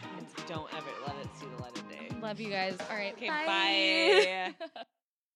 but don't ever let it see the light of day. Love you guys. All right. Okay, bye.